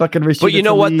Fucking Rashida But you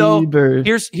know what though? Tlaib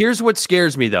or- Here's what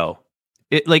scares me though.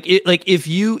 If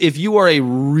you are a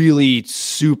really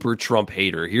super Trump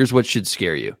hater, here's what should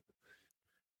scare you.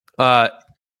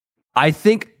 I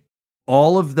think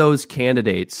all of those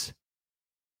candidates,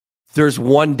 there's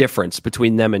one difference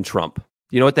between them and Trump.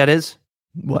 You know what that is?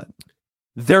 What?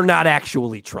 They're not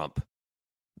actually Trump.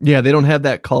 Yeah, they don't have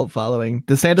that cult following.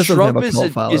 DeSantis doesn't have a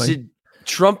cult following.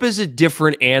 Trump is a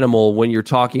different animal when you're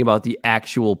talking about the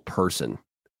actual person.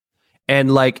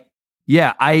 And like,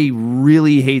 yeah, I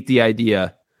really hate the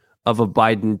idea of a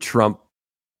Biden-Trump,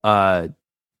 another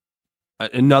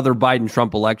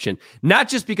Biden-Trump election. Not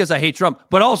just because I hate Trump,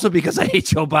 but also because I hate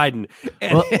Joe Biden.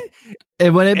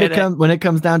 And, when it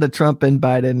comes down to Trump and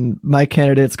Biden, my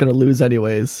candidate's going to lose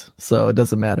anyways, so it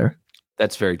doesn't matter.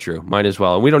 That's very true. Mine as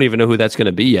well. And we don't even know who that's going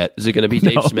to be yet. Is it going to be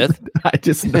Dave Smith? I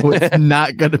just know it's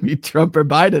not going to be Trump or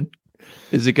Biden.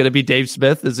 Is it going to be Dave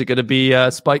Smith? Is it going to be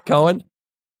Spike Cohen?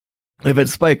 If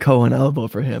it's Spike Cohen, I'll vote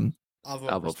for him.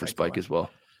 I'll vote for Spike as well.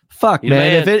 Fuck,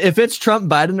 man. If it's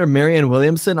Trump, Biden, or Marianne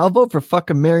Williamson, I'll vote for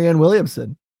fucking Marianne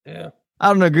Williamson. Yeah. I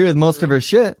don't agree with most of her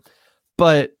shit,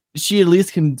 but she at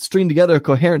least can string together a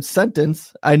coherent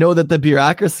sentence. I know that the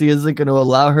bureaucracy isn't going to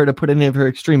allow her to put any of her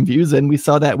extreme views in. We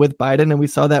saw that with Biden and we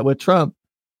saw that with Trump.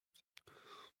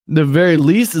 The very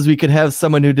least is we could have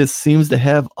someone who just seems to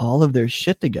have all of their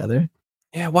shit together.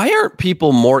 Yeah. Why aren't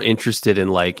people more interested in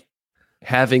like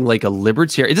having like a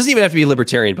libertarian? It doesn't even have to be a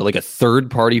libertarian, but like a third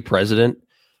party president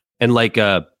and like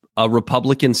a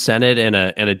Republican Senate and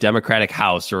a Democratic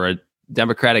House, or a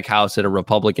Democratic House and a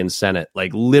Republican Senate.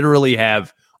 Like literally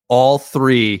have all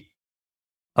three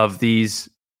of these,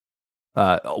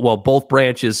 both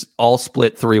branches all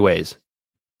split three ways.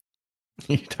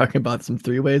 You talking about some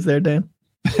three ways there, Dan?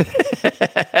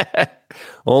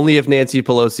 Only if Nancy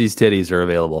Pelosi's titties are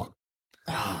available.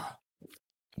 God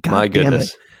My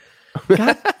goodness.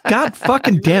 God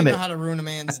fucking damn it. Know how to ruin a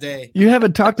man's day. You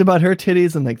haven't talked about her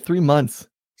titties in like 3 monmonths.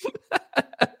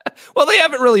 Well, they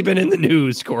haven't really been in the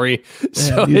news, Corey.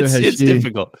 So it's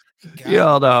difficult. You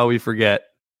all know how we forget.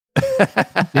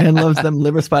 Dan loves them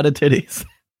liver spotted titties.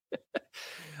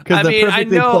 Because they're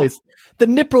perfectly placed. The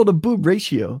nipple to boob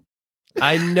ratio.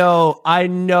 I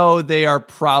know they are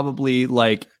probably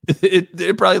like,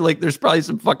 they're probably like, there's probably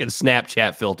some fucking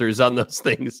Snapchat filters on those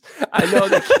things. I know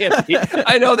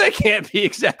that can't be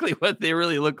exactly what they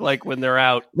really look like when they're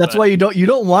out. That's why you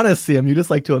don't want to see them. You just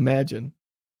like to imagine.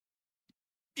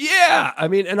 Yeah. I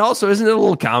mean, and also, isn't it a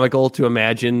little comical to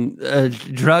imagine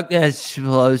drunk as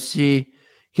Pelosi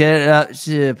get up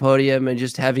to the podium and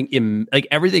just having like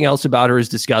everything else about her is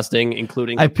disgusting,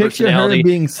 including her personality. Her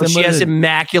being similar. She has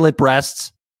immaculate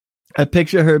breasts. I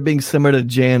picture her being similar to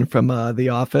Jan from The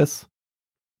Office,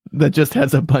 that just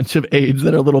has a bunch of AIDS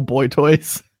that are little boy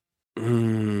toys.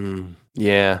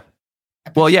 Yeah.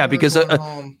 Well, yeah, because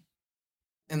home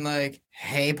and like,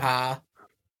 hey, Pa,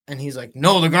 and he's like,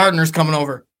 no, the gardener's coming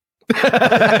over.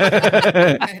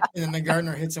 And then the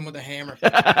gardener hits him with a hammer.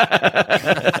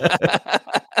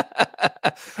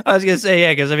 I was gonna say,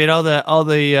 yeah, because I mean, all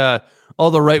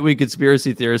the right wing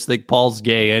conspiracy theorists think Paul's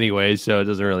gay anyway, so it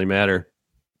doesn't really matter.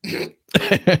 Isn't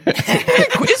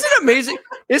it amazing?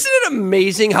 Isn't it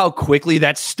amazing how quickly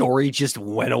that story just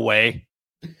went away?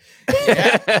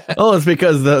 Yeah. Oh, it's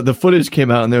because the footage came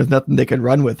out and there was nothing they could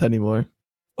run with anymore.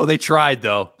 Oh, they tried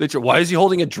though. Why is he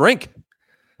holding a drink?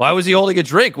 Why was he holding a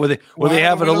drink? Were they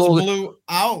having a little blew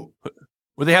out?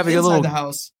 Were they having a little the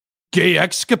house gay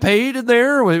escapade in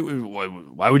there?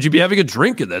 Why would you be having a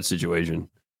drink in that situation?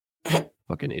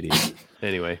 Fucking idiot.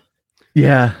 Anyway.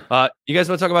 Yeah. You guys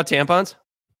want to talk about tampons?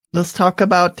 Let's talk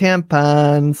about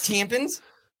tampons. Tampons?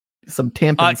 Some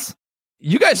tampons.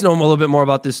 You guys know a little bit more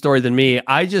about this story than me.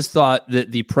 I just thought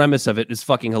that the premise of it is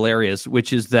fucking hilarious,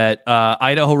 which is that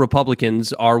Idaho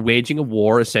Republicans are waging a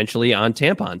war essentially on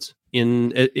tampons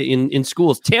in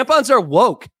schools. Tampons are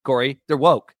woke, Corey. They're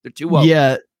woke. They're too woke.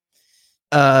 Yeah.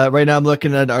 Right now I'm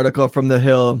looking at an article from The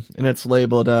Hill, and it's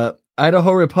labeled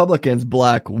Idaho Republicans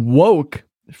block woke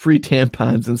free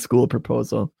tampons in school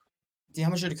proposal. Do you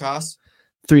know how much it cost?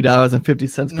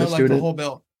 $3.50 per like student. The whole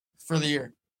bill for the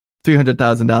year.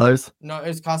 $300,000. No,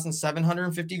 it's costing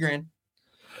 $750,000.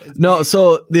 No,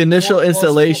 so the initial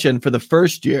installation for the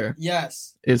first year,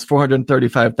 yes, is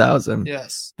 $435,000.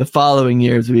 Yes. The following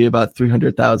years would be about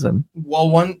 $300,000. Well,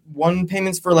 one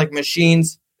payment's for like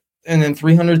machines, and then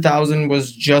 $300,000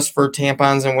 was just for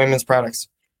tampons and women's products.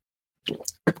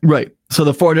 Right. So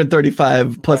the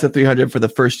 435 plus the 300 for the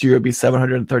first year would be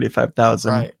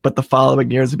 735,000. Right. But the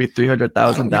following years would be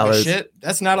 $300,000. Shit,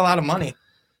 that's not a lot of money.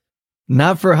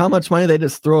 Not for how much money they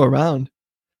just throw around.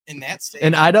 in that state.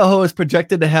 And Idaho is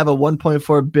projected to have a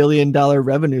 $1.4 billion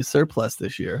revenue surplus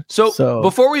this year. So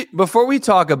before we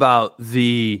talk about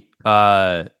the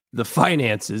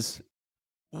finances,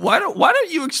 why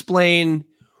don't you explain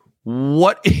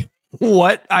what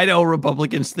Idaho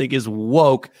Republicans think is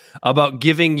woke about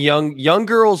giving young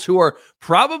girls who are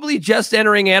probably just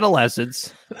entering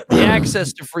adolescence the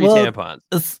access to free tampons?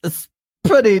 It's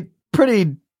pretty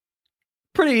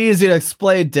easy to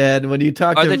explain, Dad. When you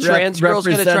talk Are to the trans girls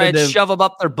going to try and shove them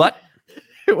up their butt?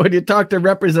 When you talk to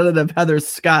Representative Heather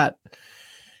Scott,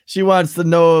 she wants to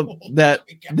know that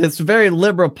this very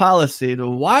liberal policy.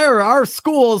 Why are our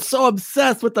schools so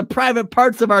obsessed with the private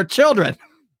parts of our children?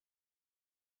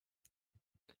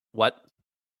 What?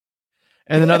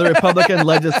 And another Republican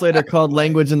legislator called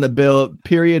language in the bill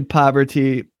period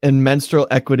poverty and menstrual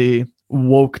equity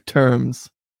woke terms.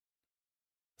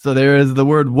 So there is the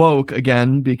word woke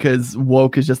again, because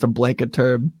woke is just a blanket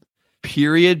term.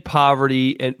 Period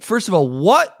poverty. And first of all,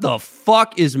 what the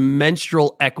fuck is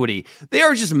menstrual equity? They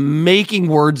are just making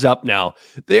words up now.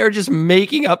 They are just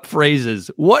making up phrases.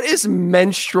 What is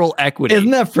menstrual equity? Isn't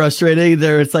that frustrating?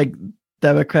 It's like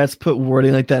Democrats put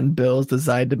wording like that in bills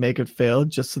designed to make it fail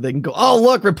just so they can go, oh,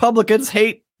 look, Republicans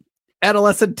hate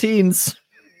adolescent teens.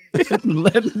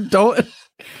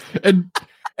 And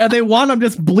they want them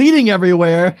just bleeding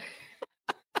everywhere.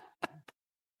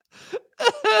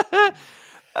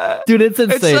 Dude, it's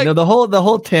insane. It's like, no, the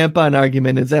whole tampon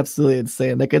argument is absolutely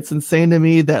insane. Like, it's insane to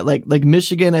me that like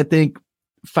Michigan, I think,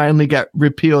 finally got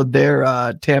repealed their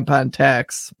tampon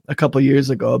tax a couple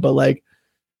years ago, but like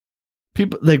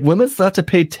people, like women still have to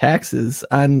pay taxes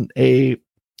on a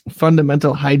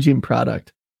fundamental hygiene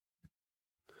product.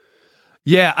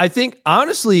 Yeah, I think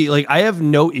honestly, like I have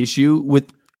no issue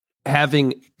with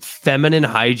having feminine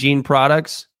hygiene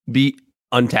products be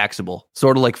untaxable,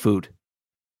 sort of like food.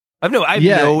 I have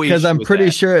no issue because I'm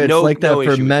pretty sure it's like that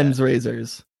for men's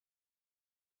razors.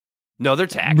 No, they're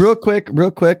taxed. Real quick,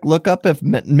 look up if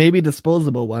maybe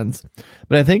disposable ones,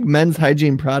 but I think men's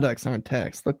hygiene products aren't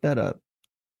taxed. Look that up.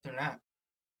 They're not.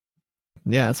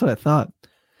 Yeah, that's what I thought.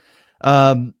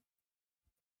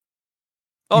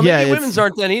 Maybe women's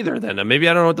aren't then either. Then maybe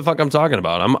I don't know what the fuck I'm talking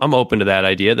about. I'm open to that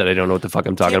idea that I don't know what the fuck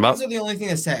I'm talking about. Tampons are the only thing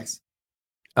that's taxed.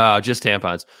 Just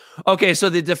tampons. Okay, so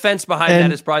the defense behind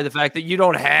that is probably the fact that you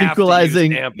don't have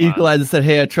Equalizing to use tampons. Equalizer said,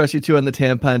 "Hey, I trust you too on the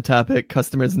tampon topic.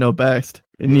 Customers know best."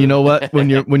 And you know what? When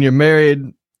you're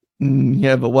married, you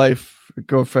have a wife, a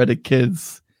girlfriend, and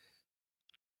kids.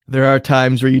 There are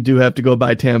times where you do have to go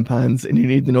buy tampons, and you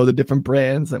need to know the different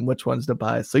brands and which ones to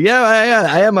buy. So yeah,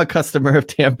 I am a customer of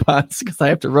tampons because I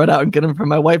have to run out and get them for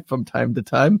my wife from time to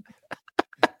time.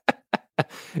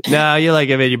 No, you like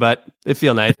them in your butt. They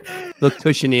feel nice. Look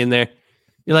cushiony in there.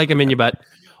 You like them in your butt.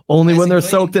 Only when they're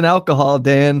soaked in alcohol,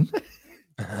 Dan.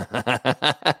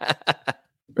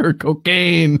 Or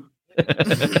cocaine. Or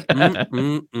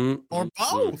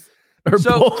both. Or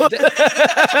both.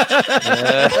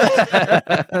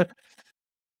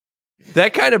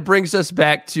 That kind of brings us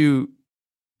back to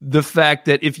the fact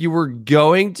that if you were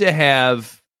going to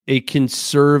have a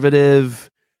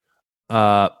conservative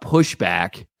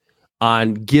pushback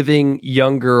on giving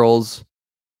young girls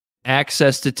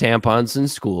access to tampons in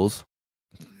schools,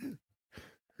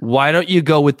 why don't you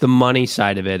go with the money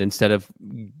side of it instead of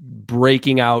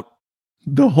breaking out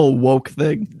the whole woke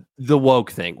thing? The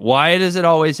woke thing. Why does it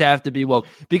always have to be woke?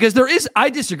 Because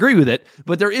I disagree with it,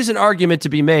 but there is an argument to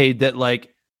be made that,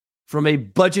 like, from a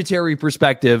budgetary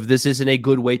perspective, this isn't a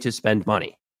good way to spend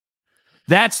money.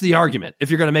 That's the argument. If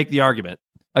you're going to make the argument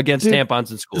against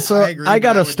tampons in school. So I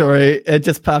got a story. It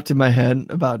just popped in my head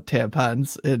about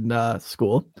tampons in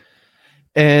school.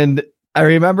 And I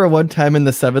remember one time in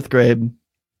the 7th grade,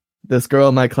 this girl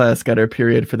in my class got her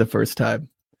period for the first time.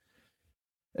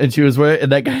 And she was wearing,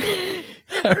 and that guy,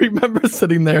 I remember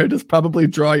sitting there just probably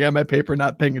drawing on my paper,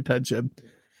 not paying attention.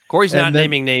 Corey's not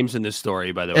naming names in this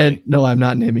story, by the way. And no, I'm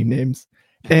not naming names.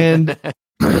 And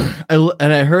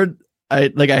I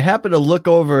happened to look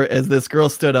over as this girl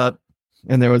stood up,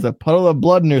 and there was a puddle of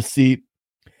blood in her seat,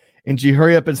 and she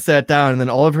hurried up and sat down, and then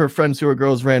all of her friends who were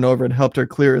girls ran over and helped her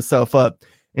clear herself up,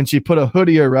 and she put a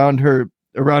hoodie around her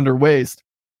waist.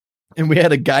 And we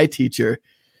had a guy teacher,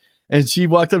 and she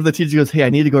walked up to the teacher and goes, "Hey, I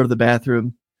need to go to the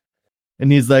bathroom."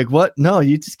 And he's like, "What? No,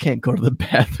 you just can't go to the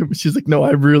bathroom." She's like, "No,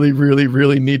 I really, really,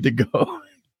 really need to go."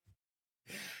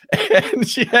 And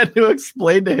she had to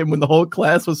explain to him when the whole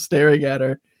class was staring at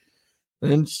her.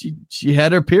 And she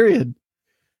had her period.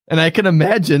 And I can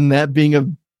imagine that being a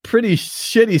pretty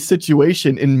shitty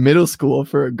situation in middle school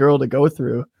for a girl to go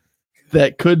through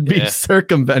that could be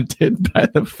circumvented by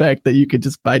the fact that you could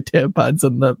just buy tampons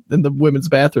in the women's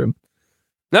bathroom.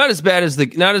 Not as bad as the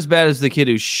kid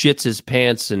who shits his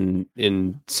pants in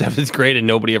 7th grade and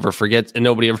nobody ever forgets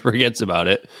about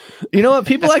it. You know what?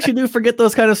 People actually do forget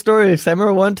those kind of stories. I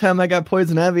remember one time I got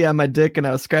poison ivy on my dick and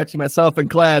I was scratching myself in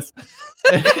class.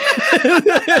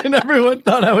 And everyone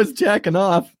thought I was jacking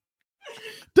off.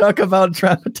 Talk about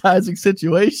traumatizing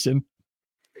situation.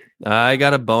 I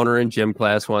got a boner in gym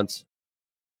class once.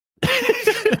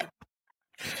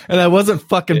 And I wasn't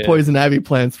fucking poison ivy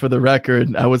plants, for the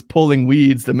record. I was pulling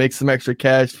weeds to make some extra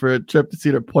cash for a trip to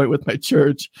Cedar Point with my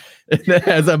church. And then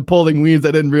as I'm pulling weeds,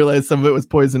 I didn't realize some of it was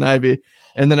poison ivy.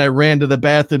 And then I ran to the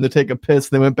bathroom to take a piss,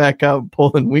 then went back out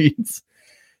pulling weeds.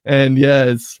 And yeah,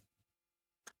 it's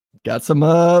got some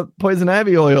poison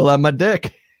ivy oil on my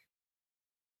dick.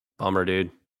 Bummer,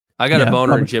 dude. I got a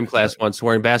boner in gym class once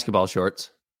wearing basketball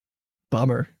shorts.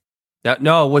 Bummer.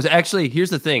 No, it was actually, here's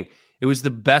the thing. It was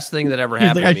the best thing that ever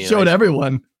happened to me. I showed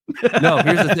everyone. No,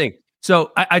 here's the thing.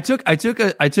 So I took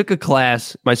a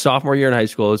class my sophomore year in high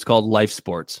school. It's called life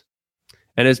sports.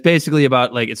 And it's basically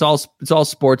about like, it's all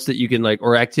sports that you can like,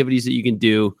 or activities that you can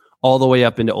do all the way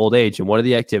up into old age. And one of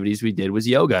the activities we did was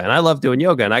yoga. And I love doing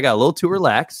yoga. And I got a little too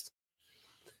relaxed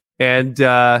and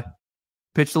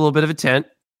pitched a little bit of a tent.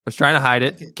 I was trying to hide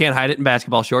it. Can't hide it in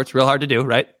basketball shorts. Real hard to do,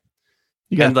 right?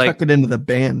 You got to tuck it into the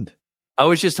band. I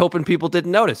was just hoping people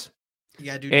didn't notice.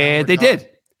 And they did.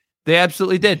 They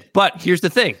absolutely did. But here's the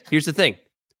thing.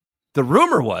 The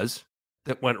rumor was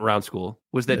that went around school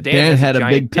was that Dan had a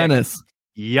big dick. penis.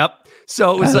 Yep.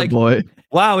 So it was like, boy.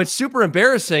 Wow, it's super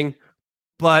embarrassing,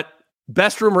 but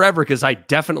best rumor ever because I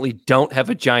definitely don't have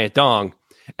a giant dong.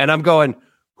 And I'm going,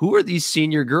 who are these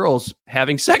senior girls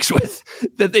having sex with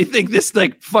that they think this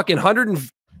like fucking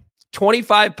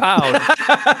 125 pound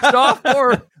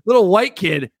sophomore little white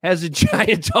kid has a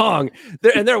giant dong?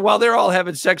 While they're all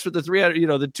having sex with the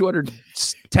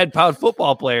 210 pound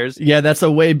football players. Yeah, that's a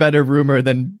way better rumor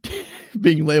than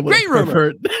being labeled great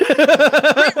rumor.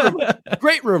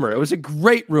 Great rumor. It was a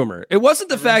great rumor. It wasn't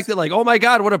the fact that like, oh my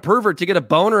God, what a pervert to get a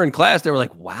boner in class. They were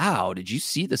like, wow, did you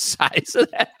see the size of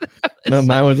that? No,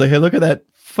 mine was like, hey, look at that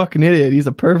fucking idiot. He's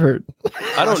a pervert.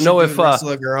 I don't know if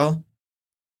a girl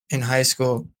in high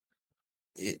school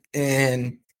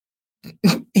and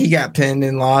he got pinned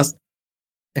and lost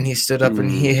and he stood up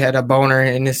and he had a boner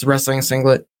in his wrestling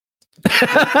singlet.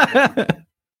 I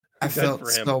felt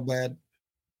so bad.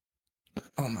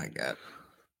 Oh my God.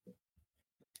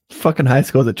 Fucking high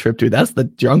school is a trip, dude. That's the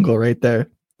jungle right there.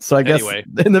 So I guess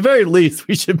in the very least,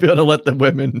 we should be able to let the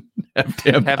women have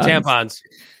tampons.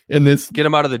 In this, get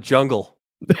them out of the jungle.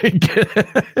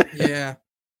 Yeah.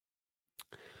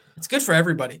 It's good for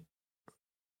everybody.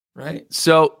 Right?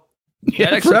 So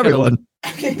yeah, for everyone.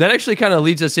 That actually kind of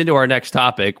leads us into our next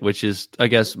topic, which is, I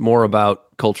guess, more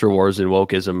about culture wars and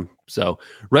wokeism. So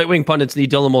right-wing pundits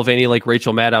need Dylan Mulvaney like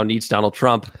Rachael Maddow needs Donald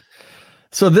Trump.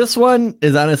 So this one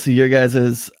is honestly your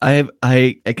guys's. I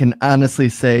can honestly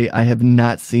say I have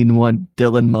not seen one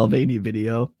Dylan Mulvaney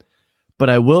video, but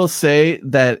I will say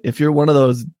that if you're one of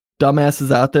those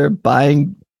dumbasses out there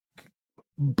buying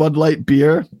Bud Light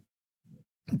beer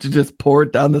to just pour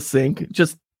it down the sink,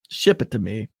 just ship it to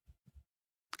me.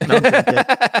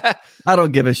 I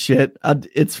don't give a shit.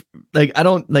 It's like, I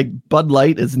don't like Bud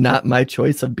Light is not my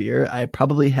choice of beer. I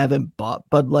probably haven't bought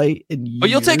Bud Light in years. But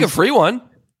you'll take a free one.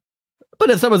 But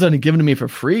if someone's only giving it to me for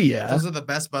free, yeah. Those are the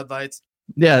best Bud Lights.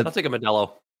 Yeah. I'll take a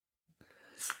Modelo.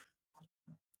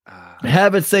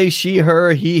 Have it say she,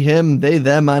 her, he, him, they,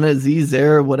 them on it, Z,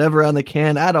 there, whatever on the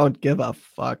can. I don't give a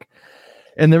fuck.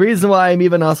 And the reason why I'm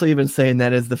even saying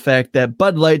that is the fact that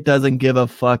Bud Light doesn't give a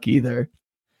fuck either.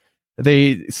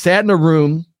 They sat in a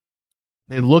room,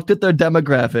 they looked at their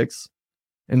demographics,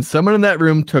 and someone in that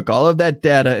room took all of that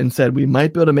data and said, we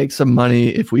might be able to make some money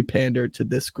if we pander to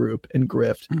this group and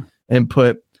grift and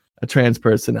put a trans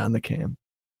person on the cam.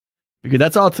 Because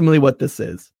that's ultimately what this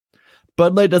is.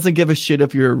 Bud Light doesn't give a shit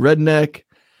if you're a redneck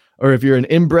or if you're an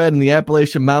inbred in the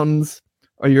Appalachian Mountains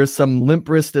or you're some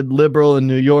limp-wristed liberal in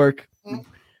New York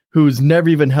who's never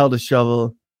even held a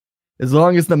shovel. As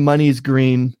long as the money's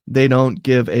green, they don't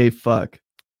give a fuck.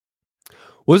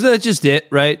 Wasn't that just it,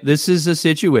 right? This is a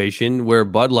situation where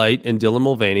Bud Light and Dylan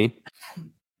Mulvaney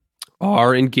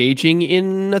are engaging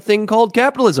in a thing called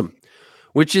capitalism,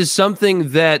 which is something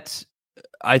that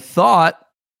I thought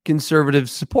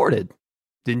conservatives supported.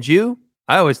 Didn't you?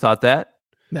 I always thought that.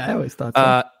 Yeah, I always thought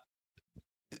so.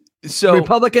 So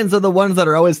Republicans are the ones that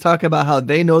are always talking about how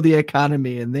they know the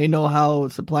economy and they know how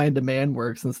supply and demand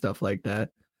works and stuff like that.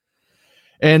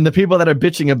 And the people that are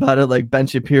bitching about it, like Ben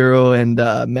Shapiro and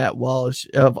Matt Walsh,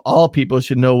 of all people,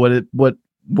 should know what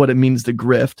it means to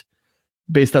grift,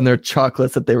 based on their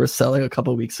chocolates that they were selling a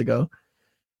couple of weeks ago.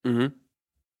 Mm-hmm.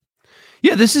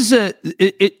 Yeah, this is and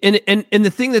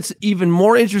the thing that's even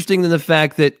more interesting than the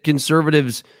fact that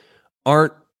conservatives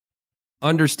aren't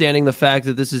understanding the fact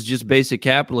that this is just basic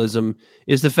capitalism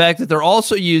is the fact that they're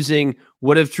also using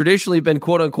what have traditionally been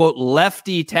quote unquote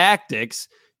lefty tactics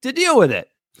to deal with it.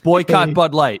 Boycott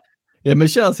Bud Light. Yeah,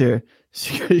 Michelle's here.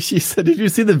 She said, "Did you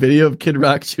see the video of Kid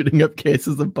Rock shooting up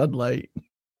cases of Bud Light?"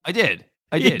 I did.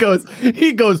 He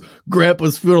goes,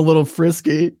 Grandpa's feeling a little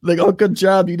frisky. Like, oh, good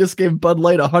job. You just gave Bud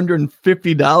Light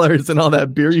 $150 and all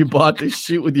that beer you bought to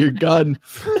shoot with your gun.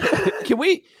 Can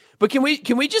we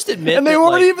just admit? And they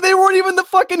weren't even the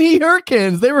fucking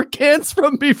Hurricanes. They were cans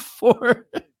from before.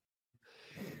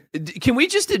 Can we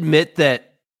just admit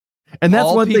that? And that's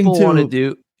all one thing people too. want to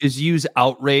do is use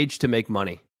outrage to make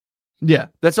money. Yeah,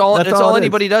 that's all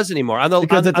anybody does anymore on the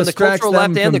cultural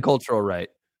left and the cultural right.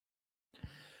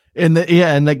 And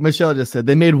like Michelle just said,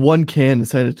 they made one can and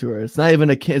sent it to her. It's not even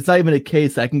a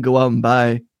case I can go out and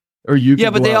buy, or you.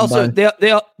 Can but they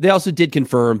also did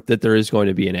confirm that there is going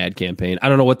to be an ad campaign. I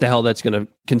don't know what the hell that's going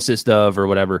to consist of or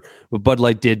whatever, but Bud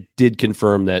Light did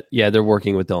confirm that they're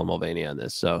working with Dylan Mulvaney on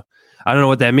this. So I don't know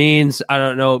what that means. I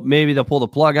don't know. Maybe they'll pull the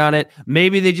plug on it.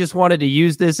 Maybe they just wanted to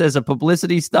use this as a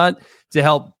publicity stunt to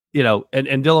help.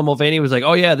 And Dylan Mulvaney was like,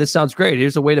 "Oh yeah, this sounds great.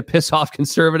 Here's a way to piss off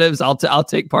conservatives. I'll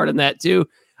take part in that too."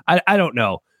 I don't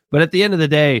know. But at the end of the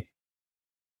day,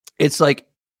 it's like,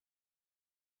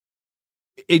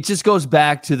 it just goes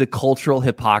back to the cultural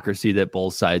hypocrisy that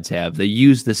both sides have. They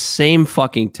use the same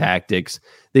fucking tactics.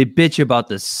 They bitch about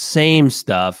the same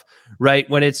stuff, right?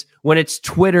 When it's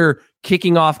Twitter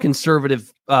kicking off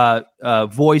conservative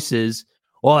voices,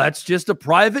 well, that's just a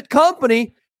private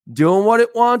company doing what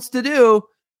it wants to do.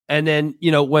 And then,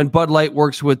 when Bud Light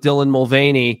works with Dylan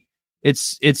Mulvaney,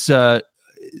 it's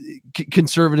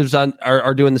conservatives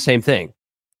are doing the same thing.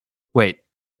 Wait,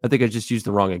 I think I just used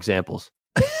the wrong examples.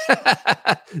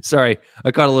 Sorry,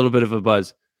 I caught a little bit of a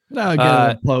buzz. No, get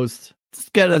it in post.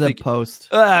 Just get it in post.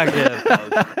 Get it in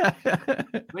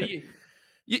post. But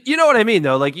you know what I mean,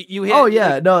 though. Like you. Oh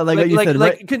yeah, no, like you said,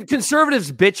 right?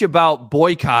 Conservatives bitch about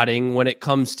boycotting when it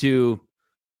comes to.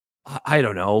 I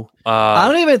don't know. I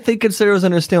don't even think conservatives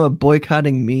understand what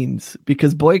boycotting means,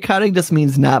 because boycotting just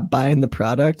means not buying the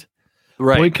product.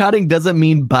 Right. Boycotting doesn't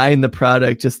mean buying the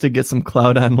product just to get some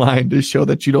clout online to show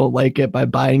that you don't like it by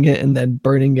buying it and then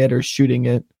burning it or shooting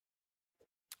it.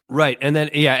 Right. And then,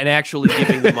 and actually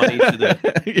giving the money to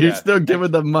the... You're still giving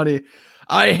them money.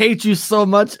 I hate you so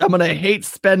much. I'm going to hate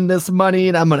spend this money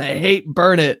and I'm going to hate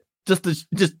burn it just to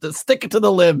stick it to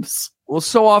the libs. Well,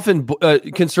 so often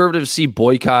conservatives see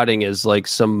boycotting as like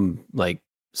some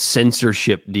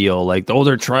censorship deal, like, oh,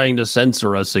 they're trying to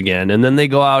censor us again, and then they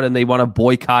go out and they want to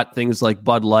boycott things like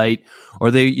Bud Light,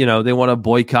 or they want to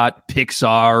boycott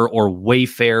Pixar or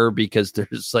Wayfair because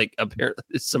there's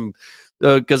apparently some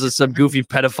because of some goofy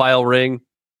pedophile ring.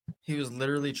 He was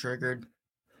literally triggered.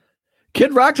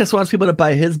 Kid Rock just wants people to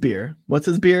buy his beer. What's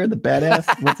his beer? The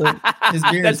Badass. His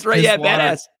beer. That's right. Yeah, water.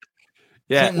 Badass.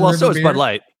 Yeah. Clinton well, River so is beer. Bud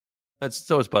Light.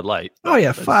 So is Bud Light. Oh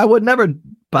yeah, I would never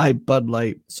buy Bud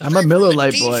Light. I'm a Miller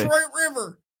Lite boy. Detroit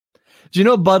River. Do you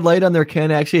know Bud Light on their can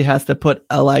actually has to put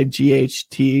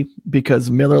LIGHT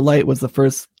because Miller Lite was the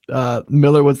first.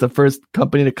 Miller was the first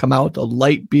company to come out with a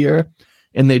light beer,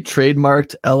 and they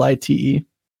trademarked LITE.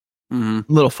 Mm-hmm.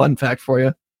 Little fun fact for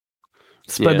you.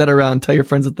 Spread that around. Tell your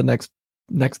friends at the next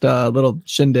little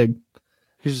shindig.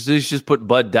 You should just put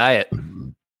Bud Diet.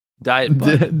 Diet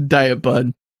Bud. Diet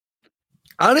Bud.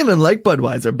 I don't even like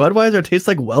Budweiser. Budweiser tastes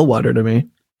like well water to me.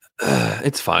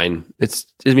 It's fine. It's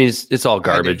all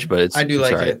garbage, but I do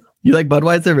like right. it. You like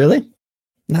Budweiser, really?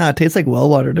 Nah, it tastes like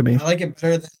well water to me. I like it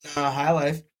better than High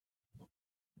Life.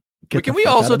 But can we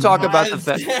also talk about the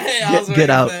fact?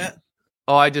 Get out.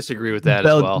 Oh, I disagree with that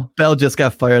as well. Bell just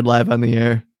got fired live on the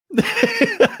air.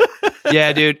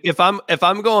 Yeah, dude. If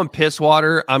I'm going piss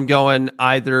water, I'm going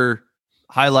either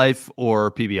High Life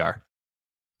or PBR.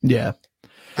 Yeah.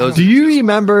 Do you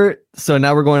remember? So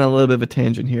now we're going on a little bit of a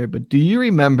tangent here, but do you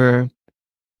remember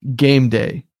Game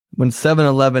Day when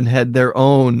 7-Eleven had their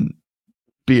own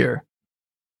beer?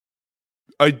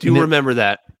 I do remember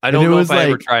that. I don't know if I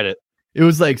ever tried it. It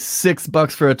was like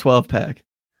 $6 for a 12-pack.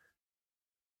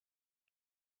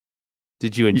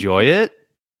 Did you enjoy it?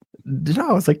 No,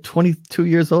 I was like 22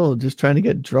 years old, just trying to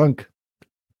get drunk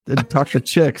and talk to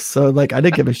chicks. So I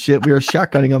didn't give a shit. We were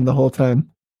shotgunning them the whole time.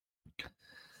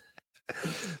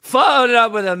 Followed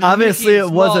up with obviously it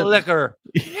wasn't liquor.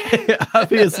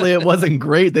 Obviously it wasn't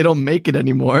great. They don't make it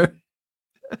anymore.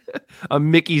 A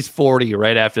Mickey's 40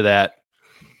 right after that.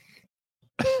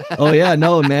 Oh yeah,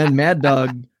 no man, Mad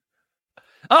Dog.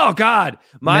 Oh God,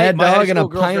 Mad Dog and a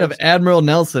pint of Admiral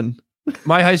Nelson.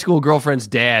 My high school girlfriend's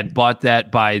dad bought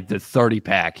that by the 30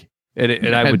 pack,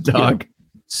 and I would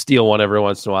steal one every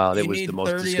once in a while, and it was the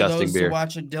most disgusting beer. To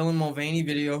watch a Dylan Mulvaney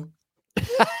video.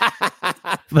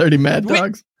 30 Mad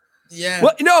Dogs. Yeah.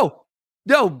 Well,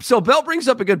 no. So Bell brings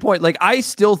up a good point. Like, I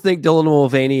still think Dylan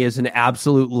Mulvaney is an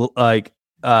absolute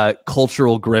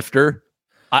cultural grifter.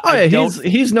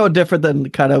 He's no different than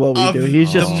kind of what we do.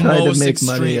 He's just trying to make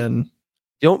money. And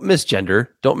don't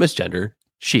misgender.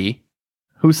 She.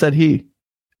 Who said he?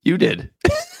 You did.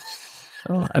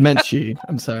 Oh, I meant she.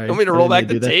 I'm sorry. Want me to roll back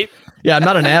the tape? Yeah, I'm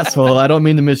not an asshole. I don't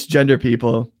mean to misgender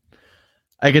people.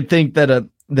 I could think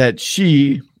that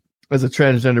she, as a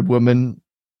transgender woman,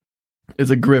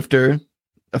 is a grifter,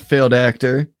 a failed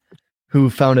actor who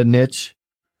found a niche.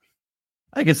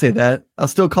 I could say that. I'll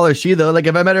still call her she, though. Like,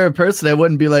 if I met her in person, I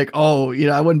wouldn't be like, oh,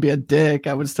 I wouldn't be a dick.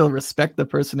 I would still respect the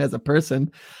person as a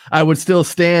person. I would still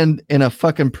stand in a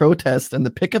fucking protest in the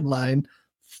picket line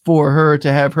for her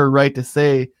to have her right to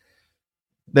say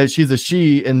that she's a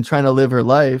she and trying to live her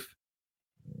life.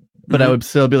 But I would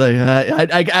still be like,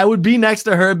 I would be next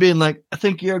to her being like, I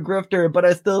think you're a grifter, but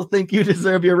I still think you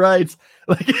deserve your rights.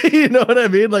 Like, you know what I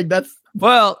mean? Like, that's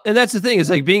and that's the thing. It's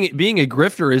like being a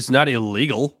grifter is not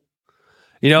illegal.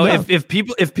 No. If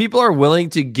people are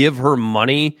willing to give her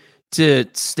money to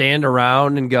stand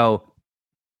around and go,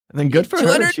 then good for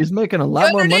her. She's making a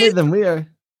lot more money than we are.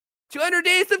 200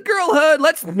 days of girlhood.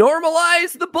 Let's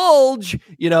normalize the bulge.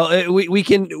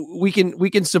 We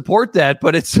can support that,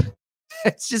 but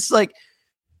it's just like,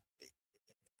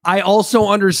 I also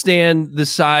understand the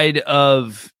side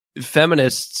of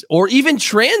feminists or even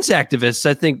trans activists.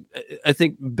 I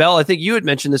think Belle, I think you had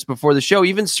mentioned this before the show.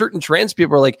 Even certain trans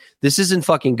people are like, this isn't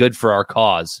fucking good for our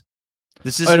cause.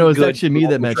 This is. It was actually me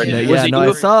that mentioned it. Yeah,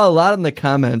 I saw a lot in the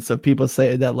comments of people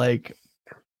say that, like,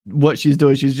 what she's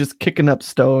doing, she's just kicking up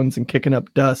stones and kicking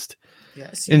up dust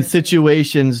in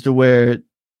situations to where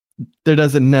there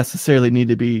doesn't necessarily need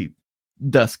to be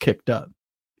dust kicked up.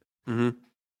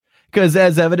 Because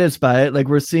as evidenced by it, like,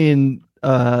 we're seeing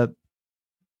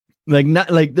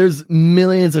there's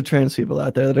millions of trans people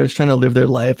out there that are just trying to live their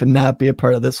life and not be a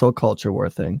part of this whole culture war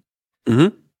thing.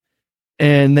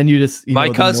 And then you just my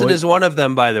cousin is one of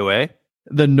them, by the way.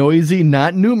 The noisy,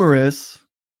 not numerous,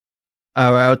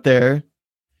 are out there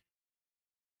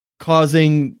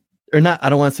causing, or not, I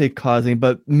don't want to say causing,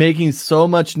 but making so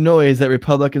much noise that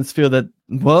Republicans feel that,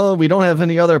 well, we don't have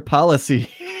any other policy.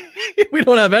 We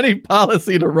don't have any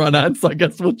policy to run on, so I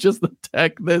guess we'll just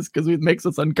attack this because it makes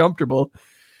us uncomfortable.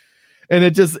 And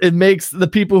it makes the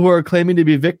people who are claiming to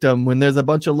be victim, when there's a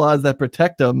bunch of laws that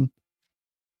protect them,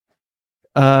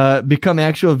 become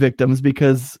actual victims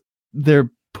because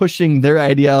they're pushing their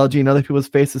ideology in other people's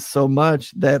faces so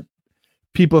much that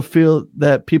people feel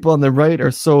that people on the right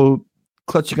are so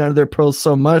clutching onto their pearls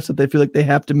so much that they feel like they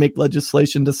have to make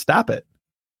legislation to stop it.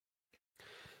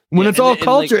 When it's all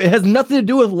culture, it has nothing to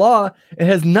do with law. It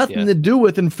has nothing to do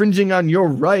with infringing on your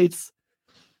rights,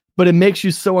 but it makes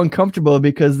you so uncomfortable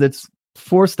because it's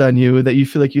forced on you that you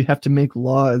feel like you have to make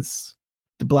laws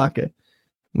to block it,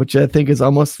 which I think is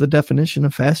almost the definition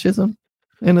of fascism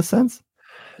in a sense.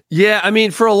 Yeah. I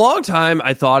mean, for a long time,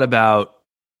 I thought about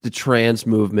the trans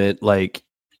movement like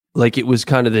it was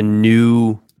kind of the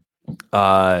new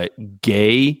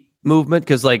gay movement,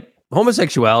 because like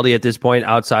homosexuality at this point,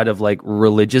 outside of like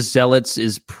religious zealots,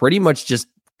 is pretty much just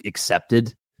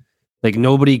accepted. Like,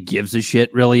 nobody gives a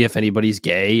shit really if anybody's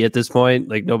gay at this point.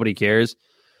 Like, nobody cares.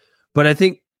 But I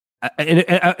think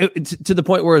to the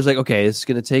point where it's like, okay, it's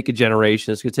going to take a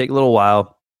generation. It's going to take a little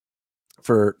while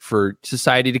for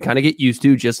society to kind of get used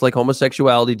to, just like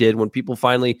homosexuality did when people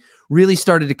finally really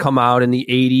started to come out in the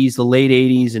 80s, the late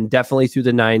 80s, and definitely through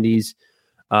the 90s.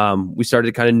 We started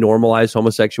to kind of normalize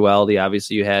homosexuality.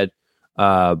 Obviously, you had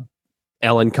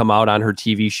Ellen come out on her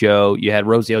TV show. You had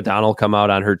Rosie O'Donnell come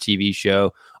out on her TV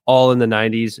show, all in the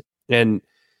 90s. And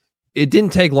it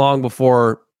didn't take long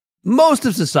before most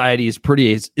of society is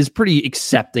pretty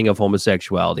accepting of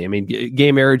homosexuality. I mean,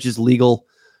 gay marriage is legal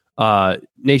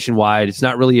nationwide. It's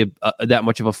not really that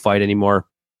much of a fight anymore.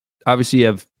 Obviously, you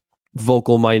have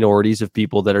vocal minorities of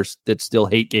people that still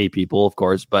hate gay people, of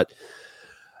course, but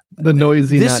the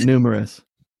noisy, not numerous.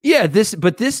 Yeah, this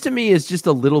to me is just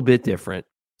a little bit different,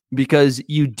 because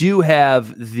you do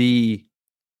have the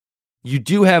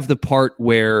part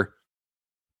where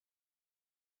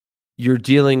you're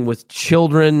dealing with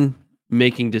children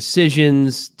making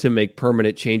decisions to make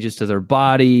permanent changes to their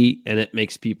body, and it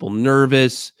makes people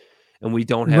nervous. And we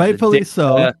don't have rightfully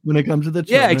so when it comes to the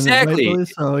children. Yeah, exactly. Rightfully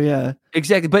so, yeah,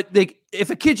 exactly. But if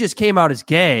a kid just came out as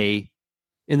gay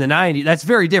in the 90s, that's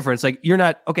very different. It's like, you're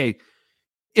not okay.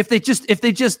 if they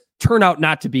just turn out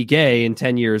not to be gay in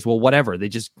 10 years, well, whatever.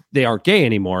 They aren't gay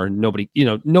anymore. And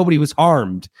nobody was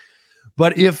harmed.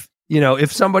 But if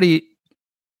somebody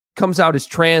comes out as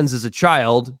trans as a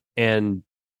child and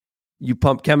you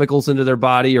pump chemicals into their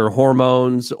body or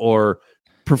hormones or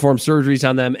perform surgeries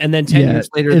on them, and then 10 years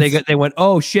later they went,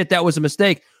 oh shit, that was a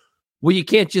mistake. Well, you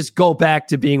can't just go back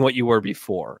to being what you were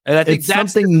before. And I think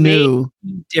that's something the new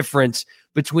difference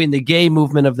between the gay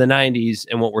movement of the 90s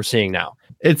and what we're seeing now.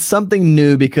 It's something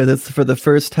new because it's for the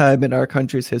first time in our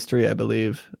country's history, I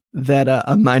believe, that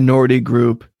a minority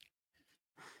group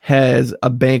has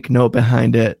a banknote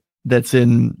behind it that's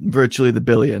in virtually the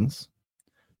billions.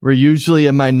 We're usually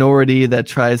a minority that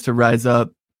tries to rise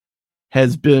up,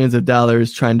 has billions of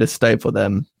dollars trying to stifle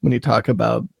them. When you talk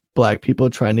about Black people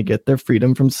trying to get their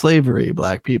freedom from slavery,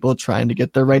 Black people trying to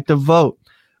get their right to vote,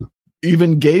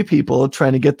 even gay people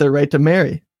trying to get their right to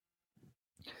marry.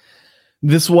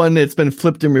 This one, it's been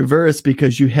flipped in reverse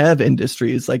because you have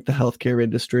industries like the healthcare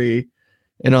industry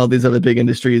and all these other big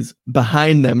industries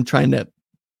behind them trying to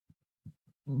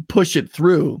push it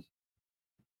through.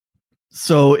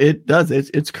 So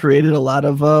it's created a lot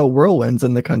of whirlwinds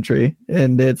in the country,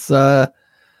 and it's like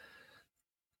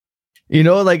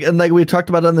we talked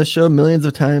about on the show millions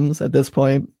of times at this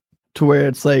point, to where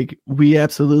it's like we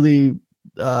absolutely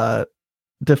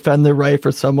defend the right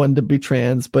for someone to be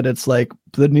trans, but it's like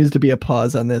there needs to be a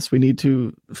pause on this. We need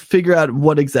to figure out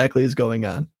what exactly is going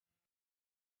on.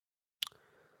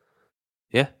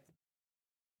 Yeah.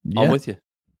 I'm with you.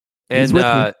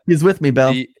 And he's with me,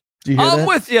 Bell. I'm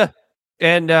with you.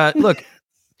 And look,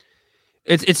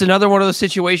 it's another one of those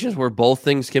situations where both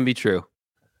things can be true.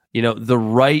 The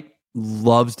right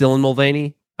loves Dylan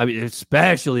Mulvaney. I mean,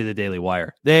 especially the Daily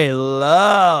Wire. They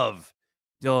love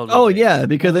Dylan Mulvaney. Oh yeah,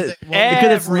 because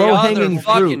it's low hanging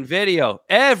fucking video.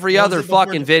 Every other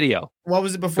fucking video. What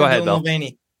was it before Dylan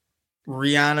Mulvaney?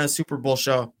 Rihanna Super Bowl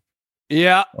show.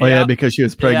 Yeah. Oh yeah, because she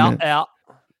was pregnant. Yeah.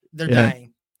 They're dying.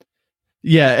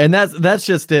 Yeah, and that's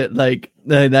just it. Like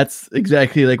that's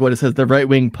exactly like what it says. The right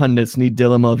wing pundits need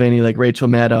Dylan Mulvaney, like Rachael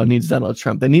Maddow needs Donald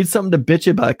Trump. They need something to bitch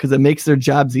about because it makes their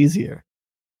jobs easier.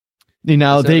 They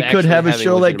could have a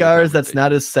show like ours that's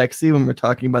not as sexy when we're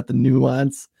talking about the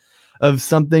nuance of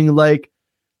something like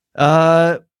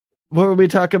what were we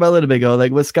talking about a little bit ago?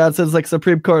 Like what Scott says, like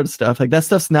Supreme Court stuff. Like that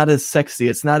stuff's not as sexy.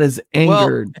 It's not as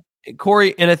angered. Well,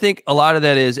 Corey, and I think a lot of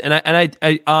that is, and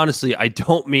I honestly, I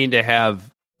don't mean to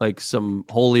have like some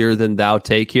holier than thou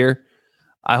take here.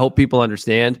 I hope people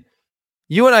understand.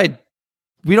 You and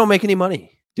we don't make any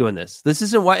money doing this. This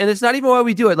isn't why, and it's not even why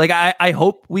we do it. Like I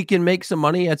hope we can make some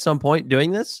money at some point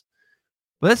doing this,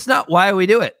 but that's not why we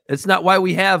do it. It's not why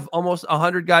we have almost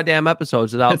 100 goddamn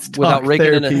episodes without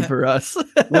raking in for us,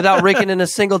 without raking in a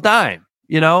single dime.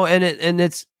 And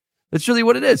it's really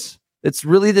what it is. It's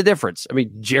really the difference. I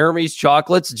mean, Jeremy's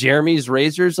chocolates, Jeremy's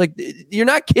razors. Like you're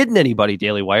not kidding anybody,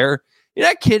 Daily Wire. You're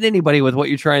not kidding anybody with what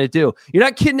you're trying to do. You're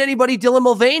not kidding anybody, Dylan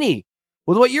Mulvaney,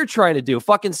 with what you're trying to do.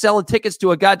 Fucking selling tickets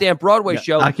to a goddamn Broadway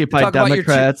show. Occupy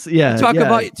Democrats.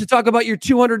 To talk about your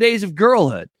 200 days of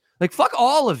girlhood. Like, fuck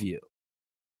all of you.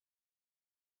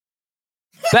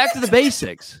 Back to the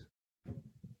basics.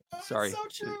 Sorry. So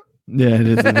true. Yeah, it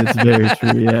is. It's very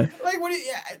true. Yeah. Like,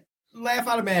 laugh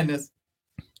out of madness.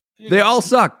 They all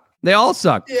suck.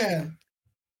 Yeah.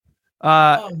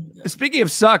 Speaking of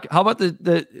suck, how about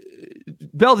the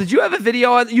Bell? Did you have a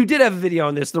video on? You did have a video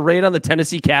on this. The raid on the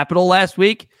Tennessee Capitol last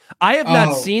week. I have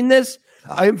not seen this.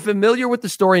 I am familiar with the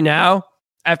story now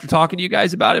after talking to you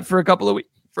guys about it for a couple of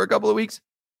weeks.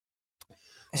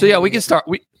 So yeah, we can start.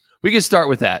 We can start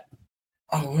with that.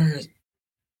 Oh, where is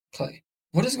Clay?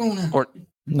 What is going on?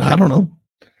 I don't know.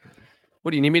 What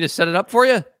do you need me to set it up for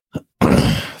you?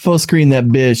 Full screen that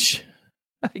bitch.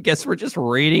 I guess we're just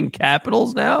raiding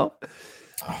capitals now.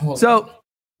 So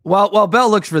while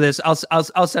Bell looks for this, I'll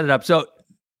set it up. So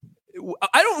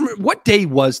I don't remember what day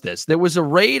was this. There was a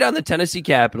raid on the Tennessee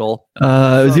Capitol. It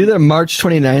was either March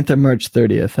 29th or March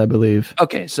 30th, I believe.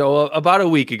 Okay, so about a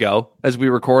week ago, as we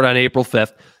record on April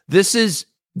 5th, this is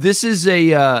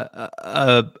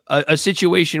a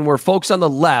situation where folks on the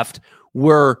left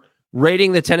were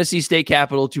raiding the Tennessee State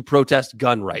Capitol to protest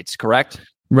gun rights. Correct?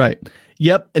 Right.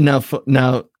 Yep. And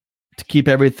now to keep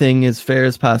everything as fair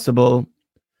as possible,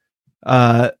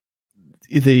 the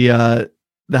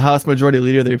House Majority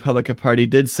Leader of the Republican Party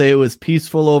did say it was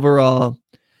peaceful overall,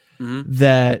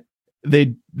 that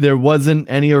there wasn't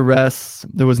any arrests,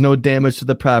 there was no damage to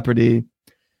the property.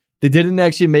 They didn't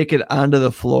actually make it onto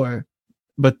the floor,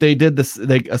 but they did this.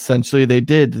 They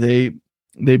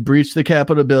breached the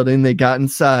Capitol building. They got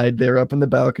inside. They were up in the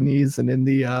balconies and in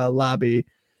the lobby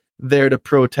there to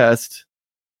protest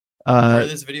Where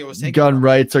this video was taken gun from.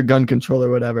 rights or gun control or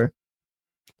whatever.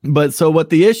 But so what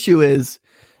the issue is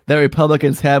that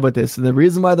Republicans have with this, and the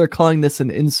reason why they're calling this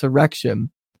an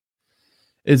insurrection,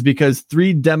 is because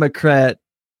 3 Democrat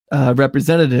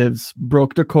representatives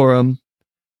broke decorum,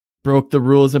 broke the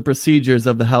rules and procedures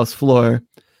of the House floor,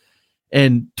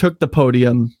 and took the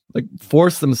podium, like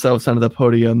forced themselves onto the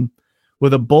podium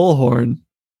with a bullhorn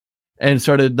and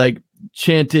started like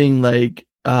chanting like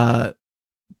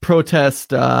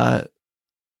protest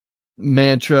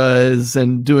mantras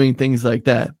and doing things like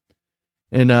that.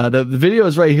 And the video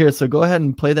is right here, so go ahead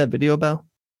and play that video, Belle.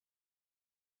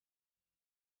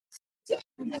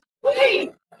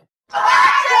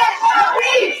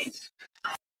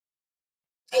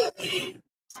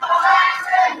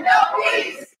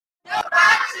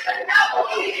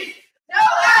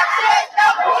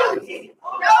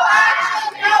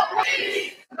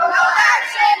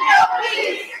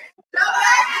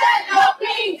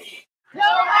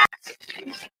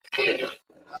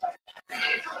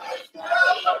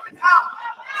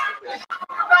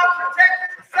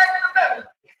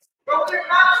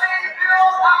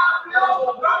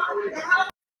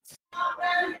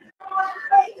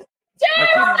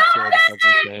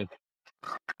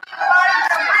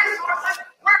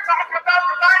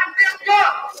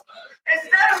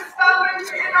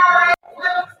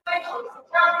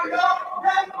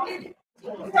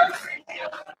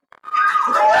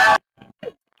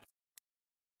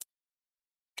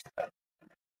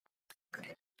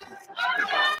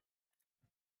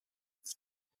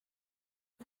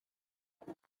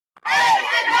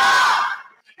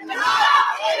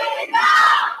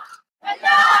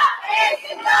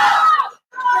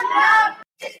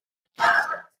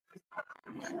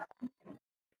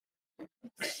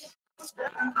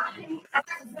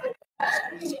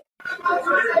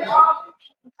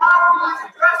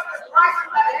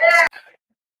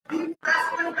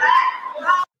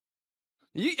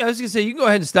 I was gonna say you can go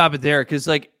ahead and stop it there because,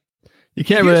 like, you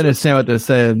can't really understand what they're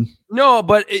saying. No,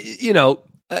 but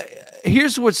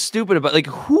here's what's stupid about, like,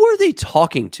 who are they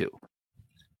talking to?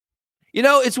 You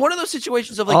know, it's one of those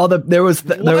situations of like there was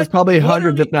probably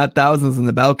hundreds, if not thousands, in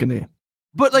the balcony.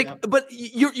 But like, but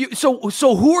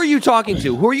so who are you talking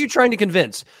to? Who are you trying to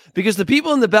convince? Because the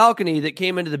people in the balcony that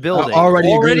came into the building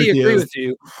already agree with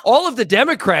you. All of the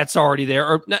Democrats already there,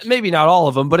 or maybe not all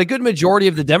of them, but a good majority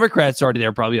of the Democrats already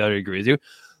there probably already agree with you.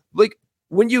 Like,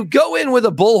 when you go in with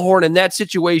a bullhorn in that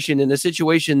situation, in a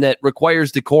situation that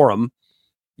requires decorum,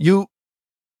 who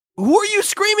are you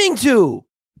screaming to?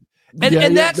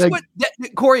 And that's like,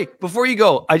 Corey, before you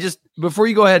go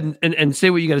ahead and say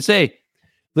what you got to say.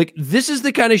 Like, this is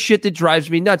the kind of shit that drives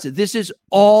me nuts. This is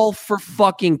all for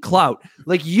fucking clout.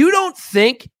 Like, you don't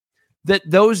think that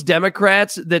those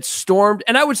Democrats that stormed,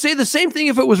 and I would say the same thing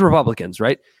if it was Republicans,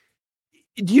 right?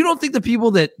 You don't think the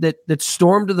people that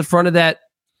stormed to the front of that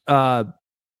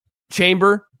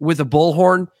chamber with a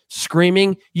bullhorn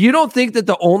screaming, you don't think that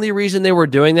the only reason they were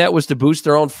doing that was to boost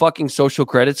their own fucking social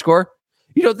credit score?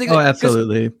 You don't think? Oh,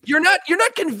 absolutely. You're not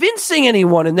convincing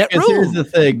anyone in that room. Here's the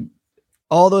thing.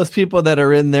 All those people that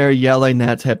are in there yelling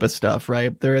that type of stuff,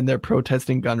 right? They're in there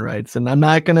protesting gun rights. And I'm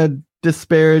not going to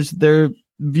disparage their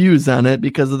views on it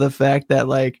because of the fact that,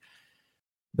 like,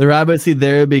 they're obviously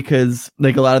there because,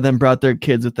 like, a lot of them brought their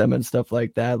kids with them and stuff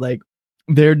like that. Like,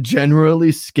 they're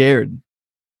generally scared.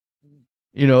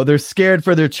 You know, they're scared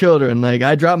for their children. Like,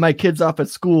 I drop my kids off at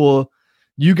school.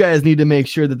 You guys need to make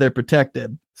sure that they're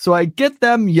protected. So I get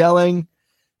them yelling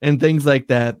and things like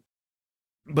that.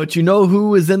 But you know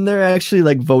who is in there actually,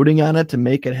 like, voting on it to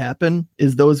make it happen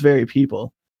is those very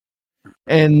people.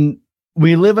 And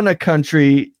we live in a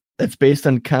country that's based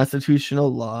on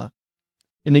constitutional law,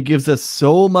 and it gives us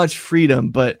so much freedom.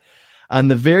 But on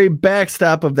the very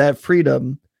backstop of that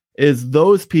freedom is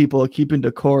those people keeping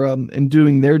decorum and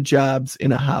doing their jobs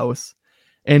in a house,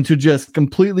 and to just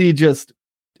completely just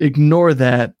ignore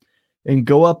that and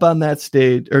go up on that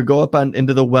stage, or go up on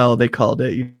into the well, they called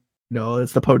it, you know,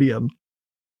 it's the podium,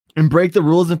 and break the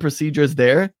rules and procedures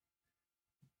there.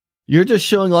 You're just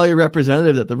showing all your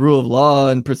representatives that the rule of law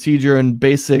and procedure and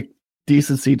basic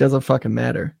decency doesn't fucking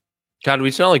matter. God,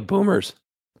 we sound like boomers.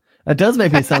 That does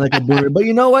make me sound like a boomer. But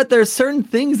you know what? There's certain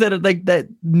things that are like that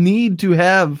need to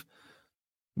have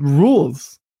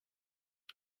rules.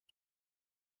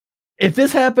 If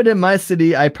this happened in my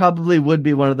city, I probably would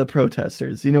be one of the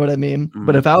protesters. You know what I mean? Mm-hmm.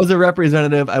 But if I was a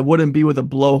representative, I wouldn't be with a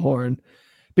blowhorn,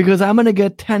 because I'm going to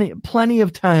get plenty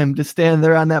of time to stand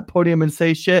there on that podium and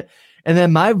say shit. And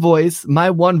then my voice, my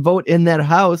one vote in that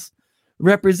house,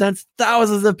 represents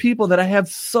thousands of people that I have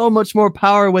so much more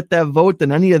power with that vote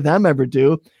than any of them ever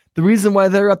do. The reason why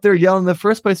they're up there yelling in the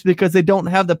first place is because they don't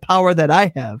have the power that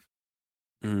I have.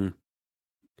 Mm.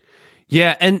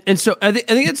 Yeah, and so I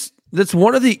think that's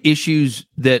one of the issues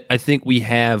that I think we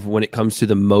have when it comes to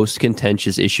the most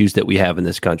contentious issues that we have in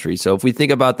this country. So if we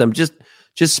think about them, just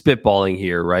spitballing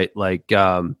here, right? Like,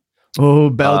 Bell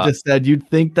just said, you'd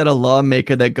think that a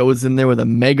lawmaker that goes in there with a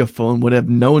megaphone would have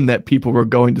known that people were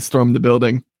going to storm the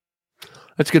building.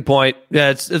 That's a good point. Yeah,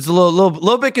 it's a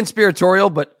little bit conspiratorial,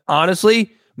 but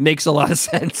honestly, makes a lot of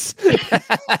sense.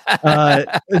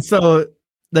 So,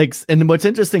 like, and what's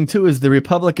interesting too is the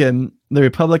Republican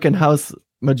House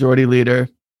Majority Leader.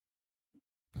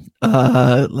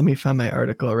 Let me find my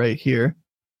article right here.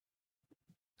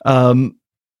 So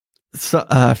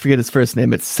I forget his first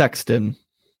name. It's Sexton.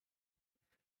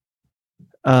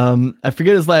 I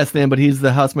forget his last name, but he's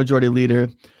the House Majority Leader.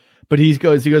 But he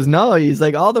goes, no, he's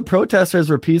like, all the protesters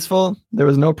were peaceful. There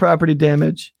was no property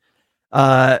damage.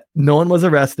 No one was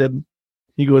arrested.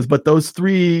 He goes, but those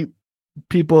three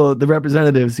people, the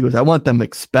representatives, he goes, I want them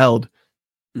expelled.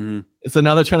 Mm-hmm. So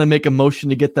now they're trying to make a motion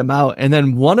to get them out. And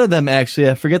then one of them, actually,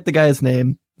 I forget the guy's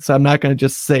name, so I'm not going to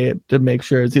just say it to make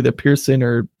sure. It's either Pearson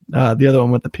or the other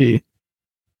one with the P.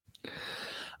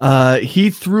 He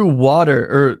threw water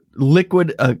or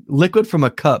liquid from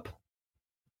a cup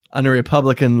on a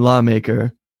Republican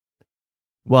lawmaker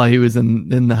while he was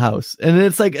in the House. And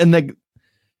it's like,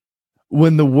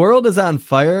 when the world is on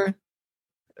fire,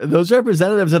 those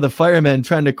representatives are the firemen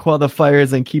trying to quell the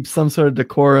fires and keep some sort of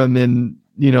decorum and,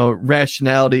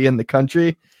 rationality in the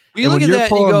country. You look at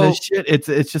that and you go, this shit,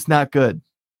 it's just not good.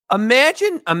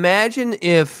 Imagine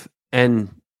if, and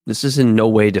this is in no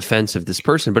way defense of this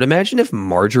person, but imagine if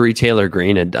Marjorie Taylor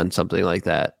Greene had done something like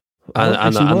that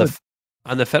on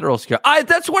the federal scale.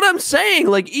 That's what I'm saying.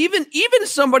 Like even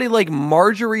somebody like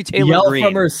Marjorie Taylor Greene, yell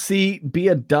from her seat, be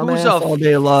a dumbass all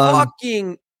day long,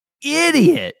 fucking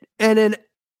idiot, and an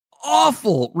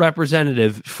awful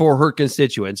representative for her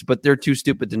constituents, but they're too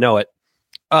stupid to know it.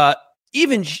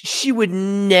 Even she would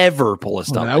never pull a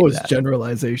stunt. That was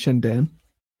generalization, Dan.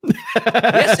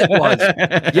 Yes, it was.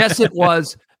 Yes, it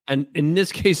was. And in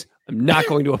this case, I'm not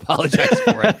going to apologize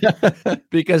for it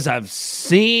because I've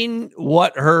seen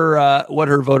what her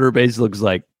voter base looks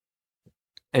like.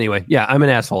 Anyway, yeah, I'm an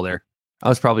asshole there. I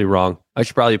was probably wrong. I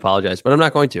should probably apologize, but I'm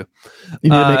not going to. You need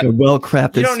to make a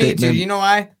well-crafted You don't statement. need to. You know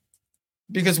why?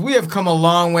 Because we have come a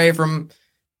long way from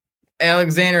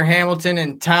Alexander Hamilton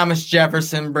and Thomas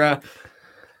Jefferson, bruh.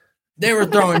 They were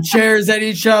throwing chairs at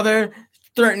each other,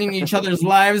 threatening each other's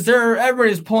lives.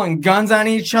 Everybody's pulling guns on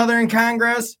each other in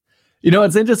Congress.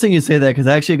 It's interesting you say that because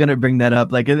I'm actually going to bring that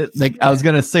up. I was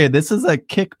going to say, this is a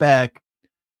kickback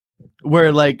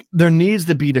where there needs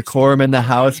to be decorum in the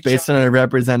House based on our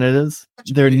representatives.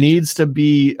 There needs to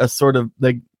be a sort of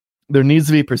there needs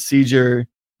to be procedure,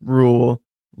 rule,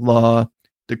 law,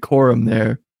 decorum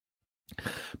there.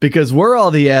 Because we're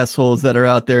all the assholes that are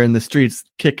out there in the streets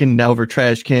kicking over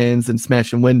trash cans and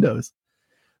smashing windows.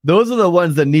 Those are the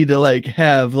ones that need to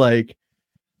have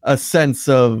a sense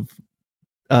of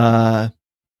pause.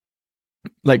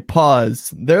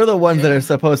 They're the ones that are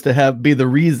supposed to be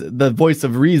the voice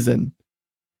of reason,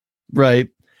 right?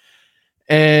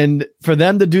 And for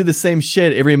them to do the same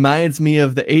shit, it reminds me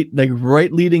of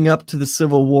right leading up to the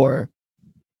Civil War,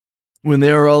 when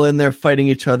they were all in there fighting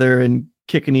each other and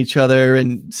kicking each other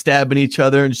and stabbing each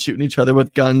other and shooting each other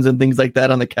with guns and things like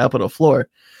that on the Capitol floor.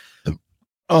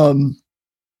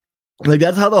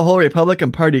 That's how the whole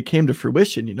Republican Party came to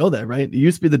fruition. You know that, right? It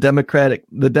used to be the Democratic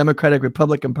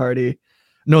Republican Party.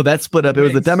 No, that split up. It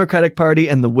was the Democratic Party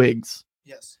and the Whigs.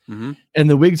 Yes. Mm-hmm. And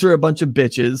the Whigs were a bunch of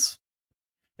bitches.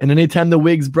 And anytime the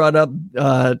Whigs brought up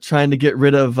trying to get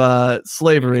rid of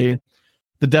slavery,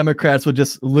 the Democrats would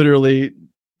just literally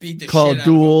call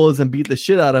duels and beat the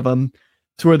shit out of them.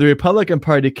 To where the Republican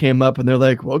Party came up and they're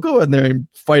like, we'll go in there and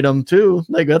fight them too.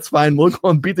 That's fine. We'll go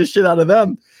and beat the shit out of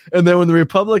them. And then when the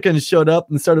Republicans showed up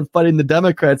and started fighting the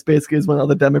Democrats, basically is when all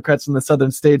the Democrats in the southern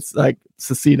states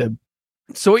seceded.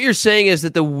 So what you're saying is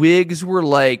that the Whigs were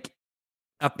a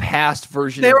past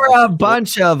version. They were a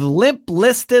bunch of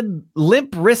limp-wristed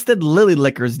lily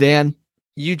lickers, Dan.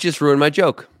 You just ruined my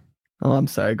joke. Oh, I'm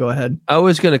sorry. Go ahead. I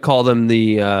was going to call them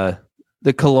the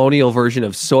colonial version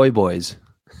of soy boys.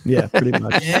 Yeah, pretty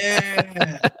much.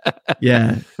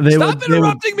 Yeah. Stop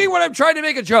interrupting me when I'm trying to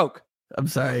make a joke. I'm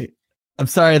sorry. I'm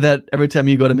sorry that every time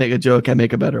you go to make a joke, I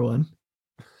make a better one.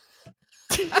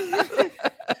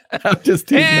 I'm just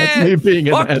teasing. That's me being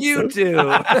an fuck you too.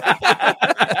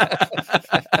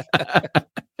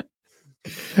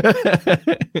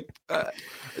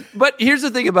 But here's the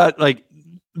thing about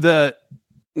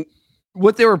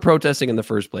what they were protesting in the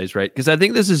first place, right? Because I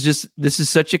think this is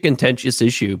such a contentious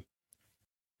issue,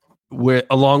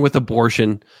 along with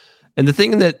abortion. And the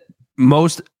thing that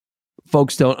most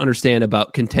folks don't understand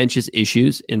about contentious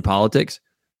issues in politics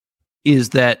is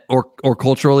that, or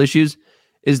cultural issues,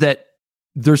 is that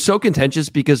they're so contentious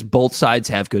because both sides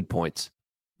have good points,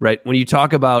 right? When you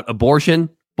talk about abortion,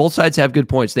 both sides have good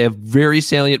points. They have very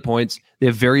salient points. They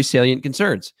have very salient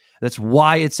concerns. That's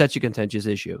why it's such a contentious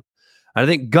issue. I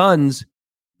think guns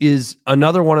is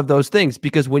another one of those things,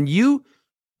 because when you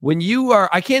are,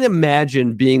 I can't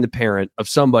imagine being the parent of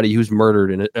somebody who's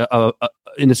murdered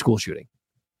in a school shooting.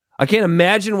 I can't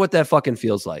imagine what that fucking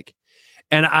feels like.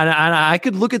 And I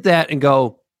could look at that and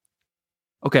go,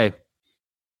 okay,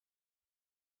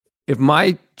 if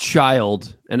my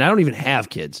child, and I don't even have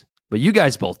kids, but you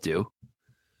guys both do.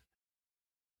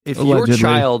 If Allegedly.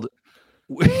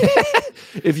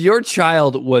 if your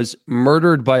child was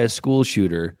murdered by a school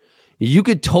shooter, you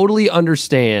could totally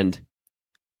understand,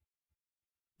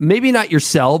 maybe not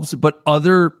yourselves, but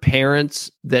other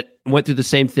parents that went through the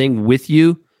same thing with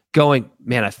you going,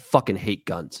 man, I fucking hate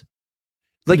guns.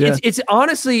 Like, Yeah. it's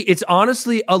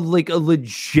honestly a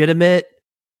legitimate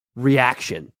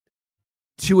reaction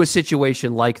to a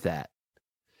situation like that.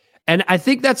 And I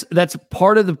think that's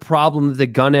part of the problem that the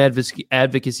gun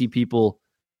advocacy people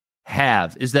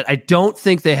have, is that I don't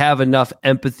think they have enough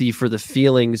empathy for the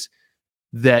feelings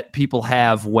that people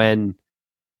have when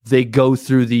they go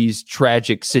through these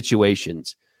tragic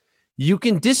situations. You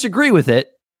can disagree with it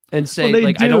and say, Well, they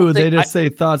like, do. I don't They think just say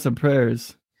thoughts and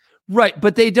prayers. right,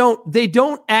 but they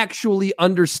don't actually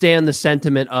understand the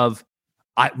sentiment of,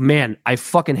 I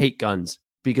fucking hate guns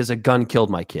because a gun killed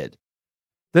my kid.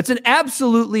 That's an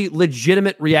absolutely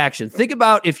legitimate reaction. Think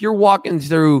about if you're walking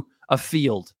through a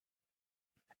field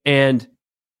and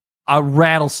a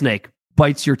rattlesnake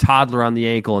bites your toddler on the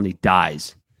ankle and he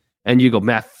dies. And you go,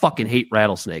 man, I fucking hate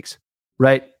rattlesnakes,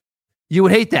 right? You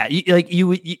would hate that.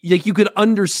 You could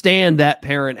understand that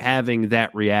parent having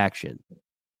that reaction.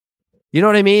 You know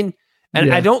what I mean? And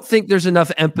Yeah. I don't think there's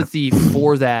enough empathy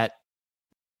for that.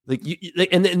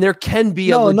 And there can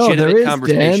be a legitimate there is,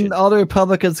 conversation. Dan. All the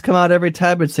Republicans come out every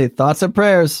time and say thoughts and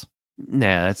prayers.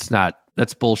 Nah,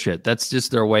 that's bullshit. That's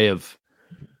just their way of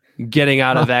getting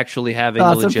out of actually having a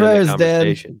Thoughts and legitimate prayers,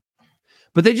 conversation.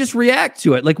 But they just react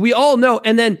to it. Like, we all know.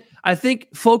 And then I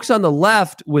think folks on the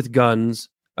left with guns,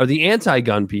 or the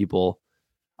anti-gun people,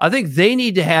 I think they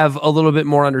need to have a little bit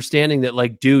more understanding that,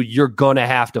 like, dude, you're going to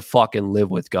have to fucking live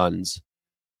with guns.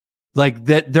 Like,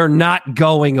 that they're not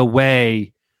going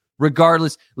away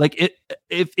regardless. Like,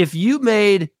 if you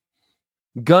made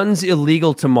guns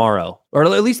illegal tomorrow, or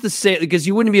at least the sale, because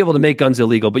you wouldn't be able to make guns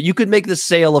illegal, but you could make the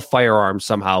sale of firearms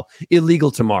somehow illegal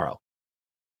tomorrow.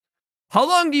 How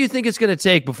long do you think it's going to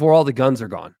take before all the guns are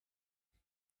gone?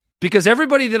 Because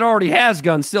everybody that already has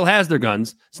guns still has their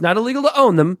guns. It's not illegal to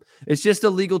own them. It's just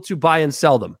illegal to buy and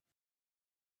sell them.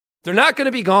 They're not going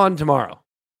to be gone tomorrow.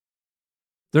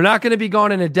 They're not going to be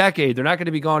gone in a decade. They're not going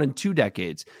to be gone in 2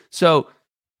 decades. So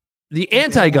the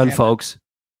anti-gun folks,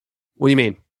 what do you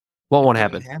mean? What won't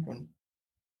happen?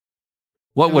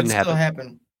 What wouldn't still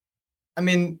happen? I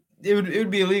mean, it would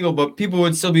be illegal, but people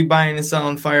would still be buying and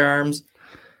selling firearms.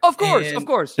 Of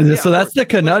course. So that's the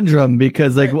conundrum,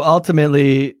 because like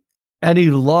ultimately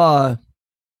any law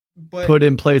But put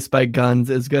in place by guns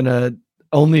is gonna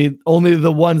only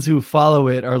the ones who follow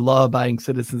it are law-abiding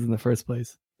citizens in the first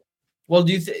place. well,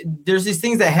 there's these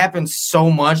things that happen so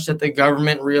much that the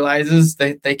government realizes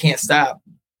that they can't stop.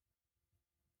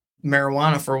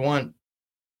 Marijuana, for one,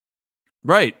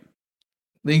 Right.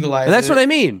 legalize. And that's what I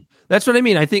mean.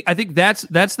 I think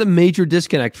that's the major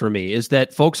disconnect for me, is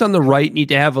that folks on the right need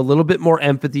to have a little bit more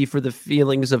empathy for the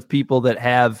feelings of people that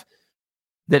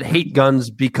hate guns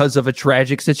because of a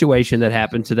tragic situation that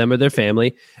happened to them or their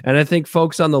family. And I think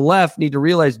folks on the left need to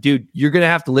realize, dude, you're going to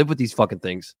have to live with these fucking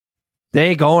things. They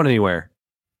ain't going anywhere.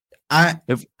 I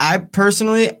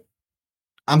personally,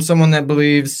 I'm someone that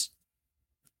believes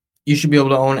you should be able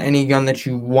to own any gun that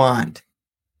you want.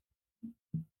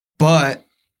 But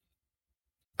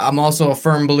I'm also a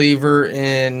firm believer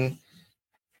in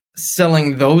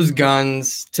selling those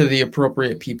guns to the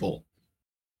appropriate people.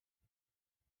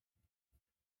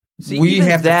 See, We even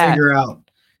have that- to figure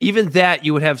out. Even that,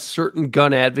 you would have certain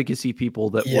gun advocacy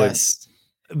people that Yes,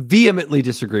 would vehemently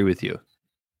disagree with you.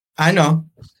 I know.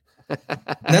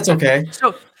 That's okay.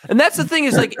 So, and that's the thing,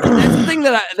 is like,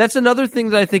 that's another thing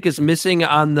that I think is missing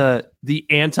on the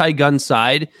anti-gun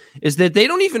side, is that they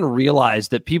don't even realize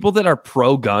that people that are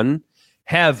pro-gun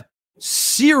have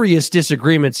serious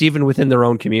disagreements even within their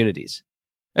own communities,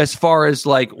 as far as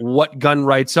like what gun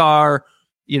rights are,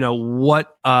 what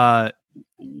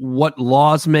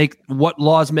laws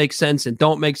make sense and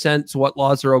don't make sense, what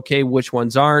laws are okay, which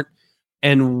ones aren't,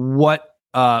 and what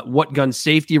gun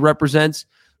safety represents.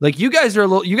 Like you guys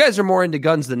are more into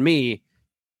guns than me.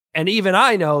 And even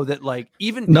I know that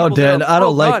even No, people that Dad, are I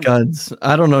don't like pro-gun- guns.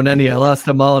 I don't own any. I lost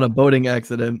them all in a boating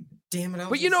accident. Damn it!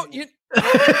 But you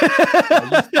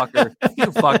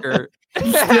fucker.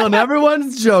 Stealing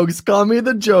everyone's jokes. Call me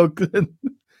the joke.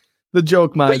 The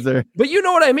joke miser. But you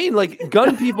know what I mean? Like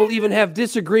gun people even have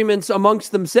disagreements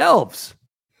amongst themselves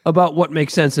about what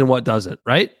makes sense and what doesn't,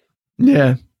 right?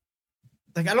 Yeah.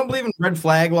 Like I don't believe in red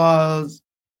flag laws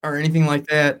or anything like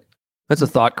that. That's a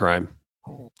thought crime.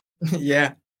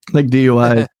 Yeah. Like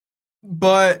DUI.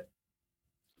 But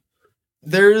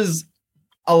there's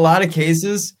a lot of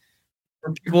cases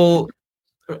where people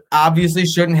obviously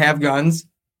shouldn't have guns,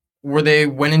 where they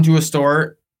went into a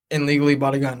store and legally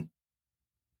bought a gun.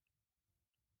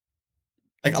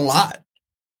 Like a lot.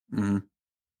 Mm-hmm.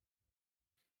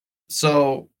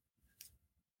 So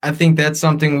I think that's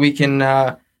something we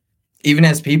can, even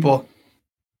as people,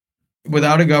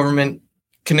 without a government,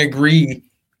 can agree.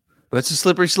 That's a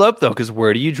slippery slope, though, because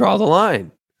where do you draw the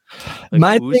line?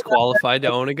 Like, who's qualified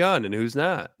to own a gun and who's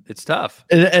not? It's tough.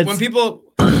 When people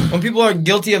are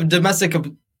guilty of domestic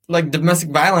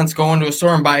violence, go into a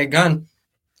store and buy a gun,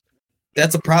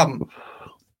 that's a problem.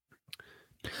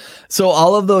 So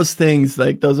all of those things,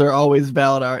 like those are always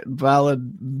valid,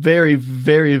 very,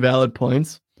 very valid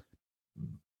points.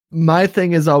 My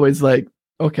thing is always like,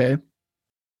 okay,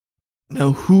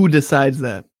 now who decides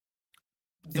that?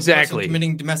 Exactly.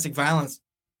 Committing domestic violence.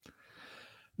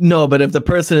 No, but if the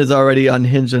person is already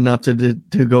unhinged enough to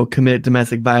go commit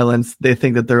domestic violence, they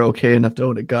think that they're okay enough to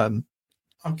own a gun.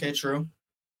 Okay, true.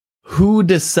 Who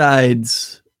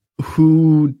decides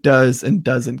who does and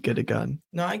doesn't get a gun?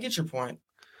 No, I get your point.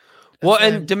 Well,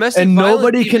 and domestic and violence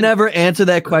nobody can ever answer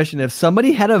that question. If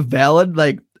somebody had a valid,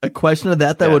 a question of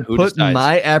that would put decides?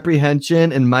 my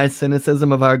apprehension and my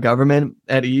cynicism of our government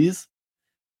at ease,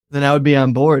 then I would be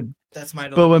on board. That's my.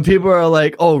 But when people are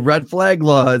like, "Oh, red flag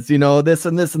laws," this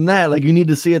and this and that, like you need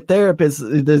to see a therapist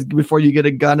before you get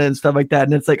a gun and stuff like that,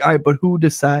 and it's like, all right, but who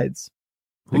decides?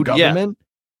 The government?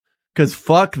 Because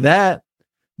fuck that.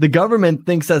 The government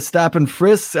thinks that stopping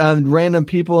frisks on random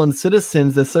people and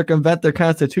citizens that circumvent their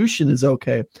constitution is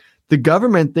okay. The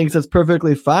government thinks it's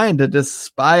perfectly fine to just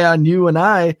spy on you and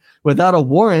I without a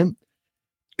warrant,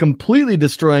 completely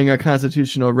destroying our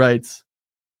constitutional rights.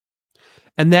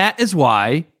 And that's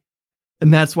why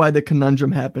the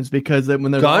conundrum happens, because when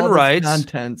there's gun all this rights and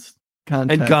gun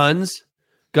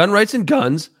rights and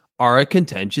guns are a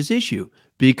contentious issue,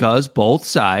 because both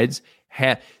sides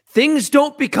have. Things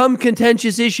don't become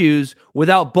contentious issues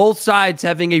without both sides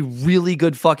having a really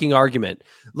good fucking argument.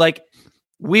 Like,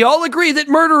 we all agree that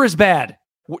murder is bad.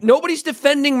 Nobody's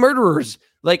defending murderers.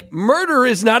 Like, murder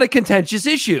is not a contentious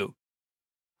issue.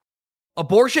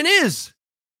 Abortion is.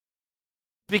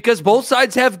 Because both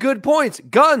sides have good points.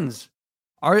 Guns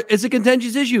is a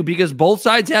contentious issue because both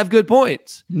sides have good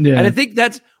points. Yeah. And I think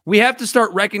we have to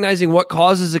start recognizing what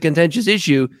causes a contentious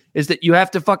issue is that you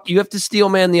have to steel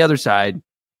man the other side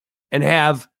and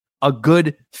have a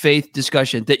good faith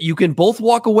discussion that you can both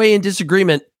walk away in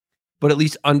disagreement, but at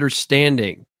least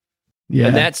understanding. Yeah.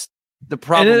 And that's the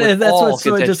problem. And that's what's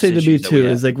so interesting to me too,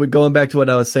 is like, we're going back to what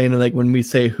I was saying. And like, when we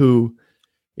say who,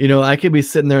 I could be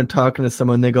sitting there and talking to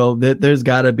someone, they go, there's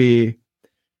gotta be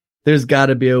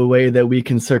a way that we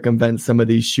can circumvent some of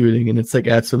these shooting. And it's like,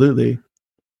 absolutely.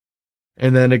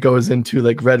 And then it goes into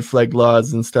like red flag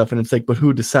laws and stuff. And it's like, but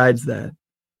who decides that?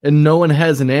 And no one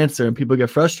has an answer, and people get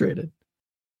frustrated.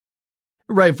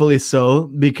 Rightfully so,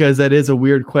 because that is a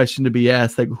weird question to be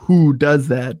asked. Like, who does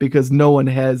that? Because no one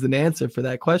has an answer for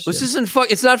that question. This isn't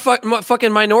it's not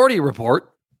fucking Minority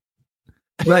Report.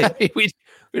 Right. we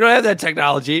don't have that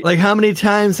technology. Like, how many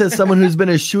times has someone who's been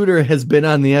a shooter has been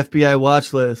on the FBI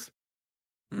watch list?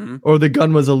 Mm-hmm. Or the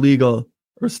gun was illegal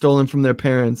or stolen from their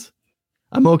parents?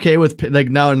 I'm okay with, like,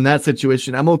 now in that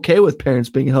situation, I'm okay with parents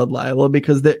being held liable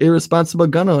because they're irresponsible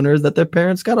gun owners that their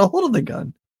parents got a hold of the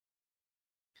gun.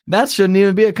 That shouldn't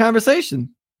even be a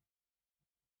conversation.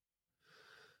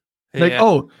 Like, Yeah.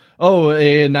 oh,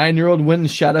 a 9-year-old went and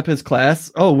shot up his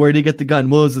class. Oh, where'd he get the gun?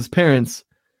 Well, it was his parents.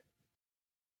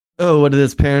 Oh, what did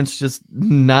his parents just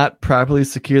not properly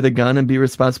secure the gun and be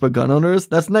responsible gun owners?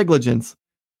 That's negligence.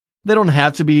 They don't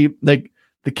have to be, like,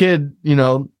 the kid,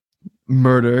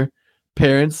 murder.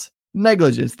 Parents,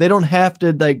 negligence. They don't have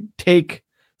to like take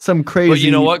some crazy. But you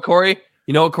know what, Corey?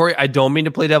 I don't mean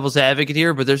to play devil's advocate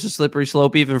here, but there's a slippery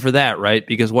slope even for that, right?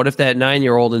 Because what if that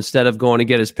 9-year-old, instead of going to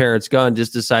get his parents' gun,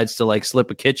 just decides to like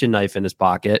slip a kitchen knife in his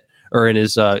pocket or in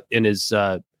his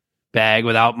bag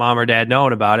without mom or dad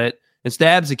knowing about it and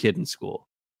stabs a kid in school?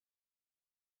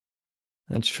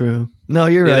 That's true. No,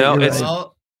 you're right. It's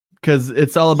Well, because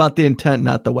it's all about the intent,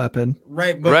 not the weapon.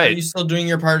 Right, but are you still doing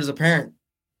your part as a parent?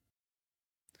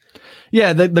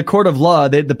 Yeah, the court of law,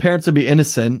 the parents would be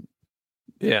innocent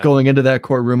going into that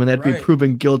courtroom, and they'd be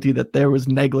proven guilty that there was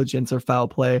negligence or foul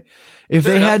play. If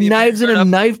they had knives and a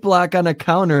knife block on a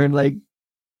counter, and like,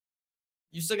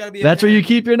 you still gotta be. That's where you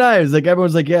keep your knives. Like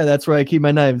everyone's like, yeah, that's where I keep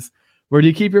my knives. Where do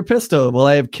you keep your pistol? Well,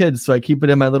 I have kids, so I keep it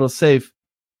in my little safe.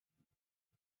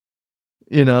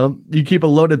 You know, you keep a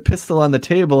loaded pistol on the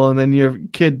table, and then your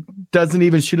kid doesn't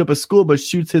even shoot up a school, but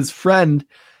shoots his friend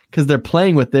because they're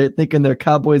playing with it, thinking they're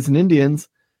cowboys and Indians.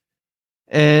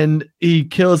 And he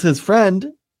kills his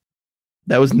friend.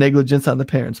 That was negligence on the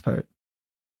parents' part.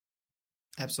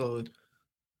 Absolutely.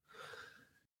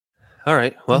 All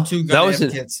right. Well, from two gun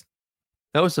advocates.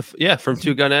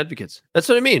 That's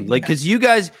what I mean. Like, because you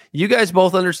guys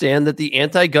both understand that the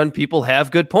anti-gun people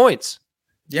have good points.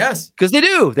 Yes, because they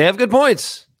do. They have good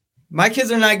points. My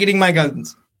kids are not getting my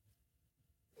guns.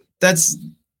 That's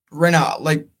right now.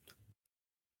 Like,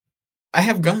 I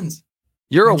have guns.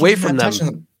 You're away from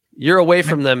them. You're away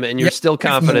from them, and you're still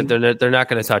confident they're not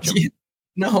going to touch them.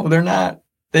 No, they're not.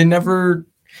 They never,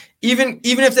 even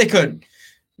if they could.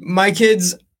 My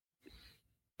kids.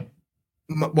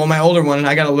 Well, my older one,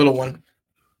 I got a little one.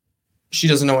 She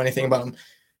doesn't know anything about him.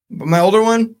 But my older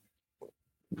one,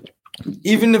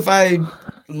 even if I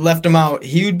left him out,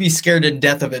 he would be scared to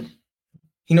death of it.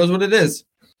 He knows what it is.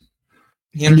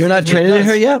 You're not training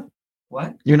her yet?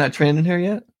 What? You're not training her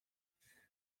yet?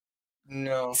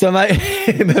 No. So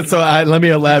let me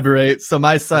elaborate. So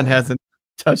my son hasn't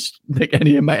touched like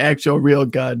any of my actual real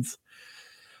guns.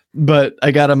 But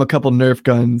I got him a couple Nerf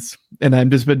guns, and I've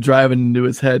just been driving into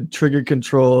his head. Trigger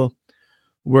control,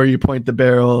 where you point the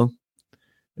barrel.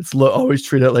 It's always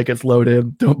treat it like it's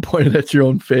loaded. Don't point it at your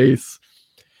own face.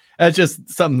 That's just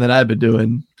something that I've been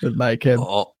doing with my kid.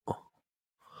 Oh.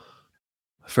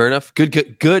 Fair enough.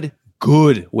 Good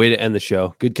way to end the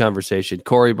show. Good conversation.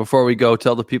 Corey, before we go,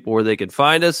 tell the people where they can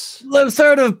find us.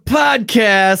 Libservative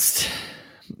Podcast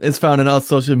is found on all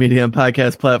social media and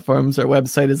podcast platforms. Our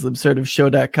website is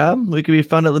libservativeshow.com. We can be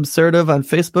found at Libservative on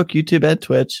Facebook, YouTube, and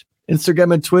Twitch.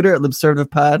 Instagram and Twitter at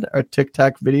LibservativePod. Our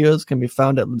TikTok videos can be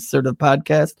found at Libservative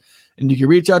Podcast. And you can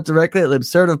reach out directly at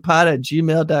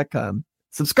libservativepod@gmail.com.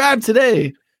 Subscribe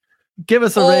today. Give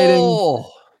us a rating.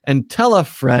 And tell a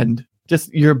friend,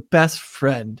 just your best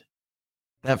friend,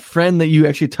 that friend that you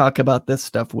actually talk about this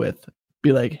stuff with.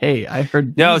 Be like, hey, I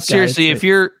heard. No, seriously, if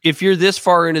you're this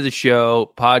far into the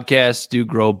show, podcasts do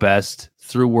grow best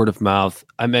through word of mouth.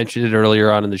 I mentioned it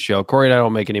earlier on in the show. Corey and I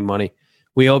don't make any money.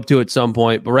 We hope to at some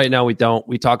point, but right now we don't.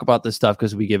 We talk about this stuff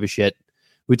because we give a shit.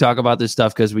 We talk about this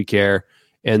stuff because we care.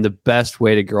 And the best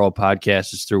way to grow a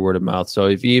podcast is through word of mouth. So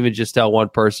if you even just tell one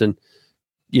person,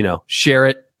 share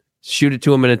it, shoot it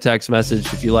to them in a text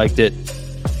message if you liked it.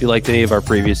 If you liked any of our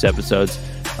previous episodes.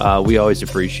 We always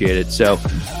appreciate it. So,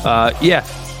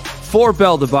 for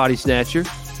Bell the Body Snatcher,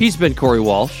 he's been Corey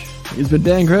Walsh. He's been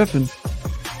Dan Griffin.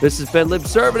 This has been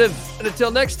Libservative. And until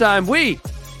next time, we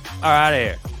are out of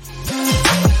here.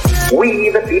 We,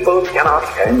 the people, cannot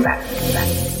turn back.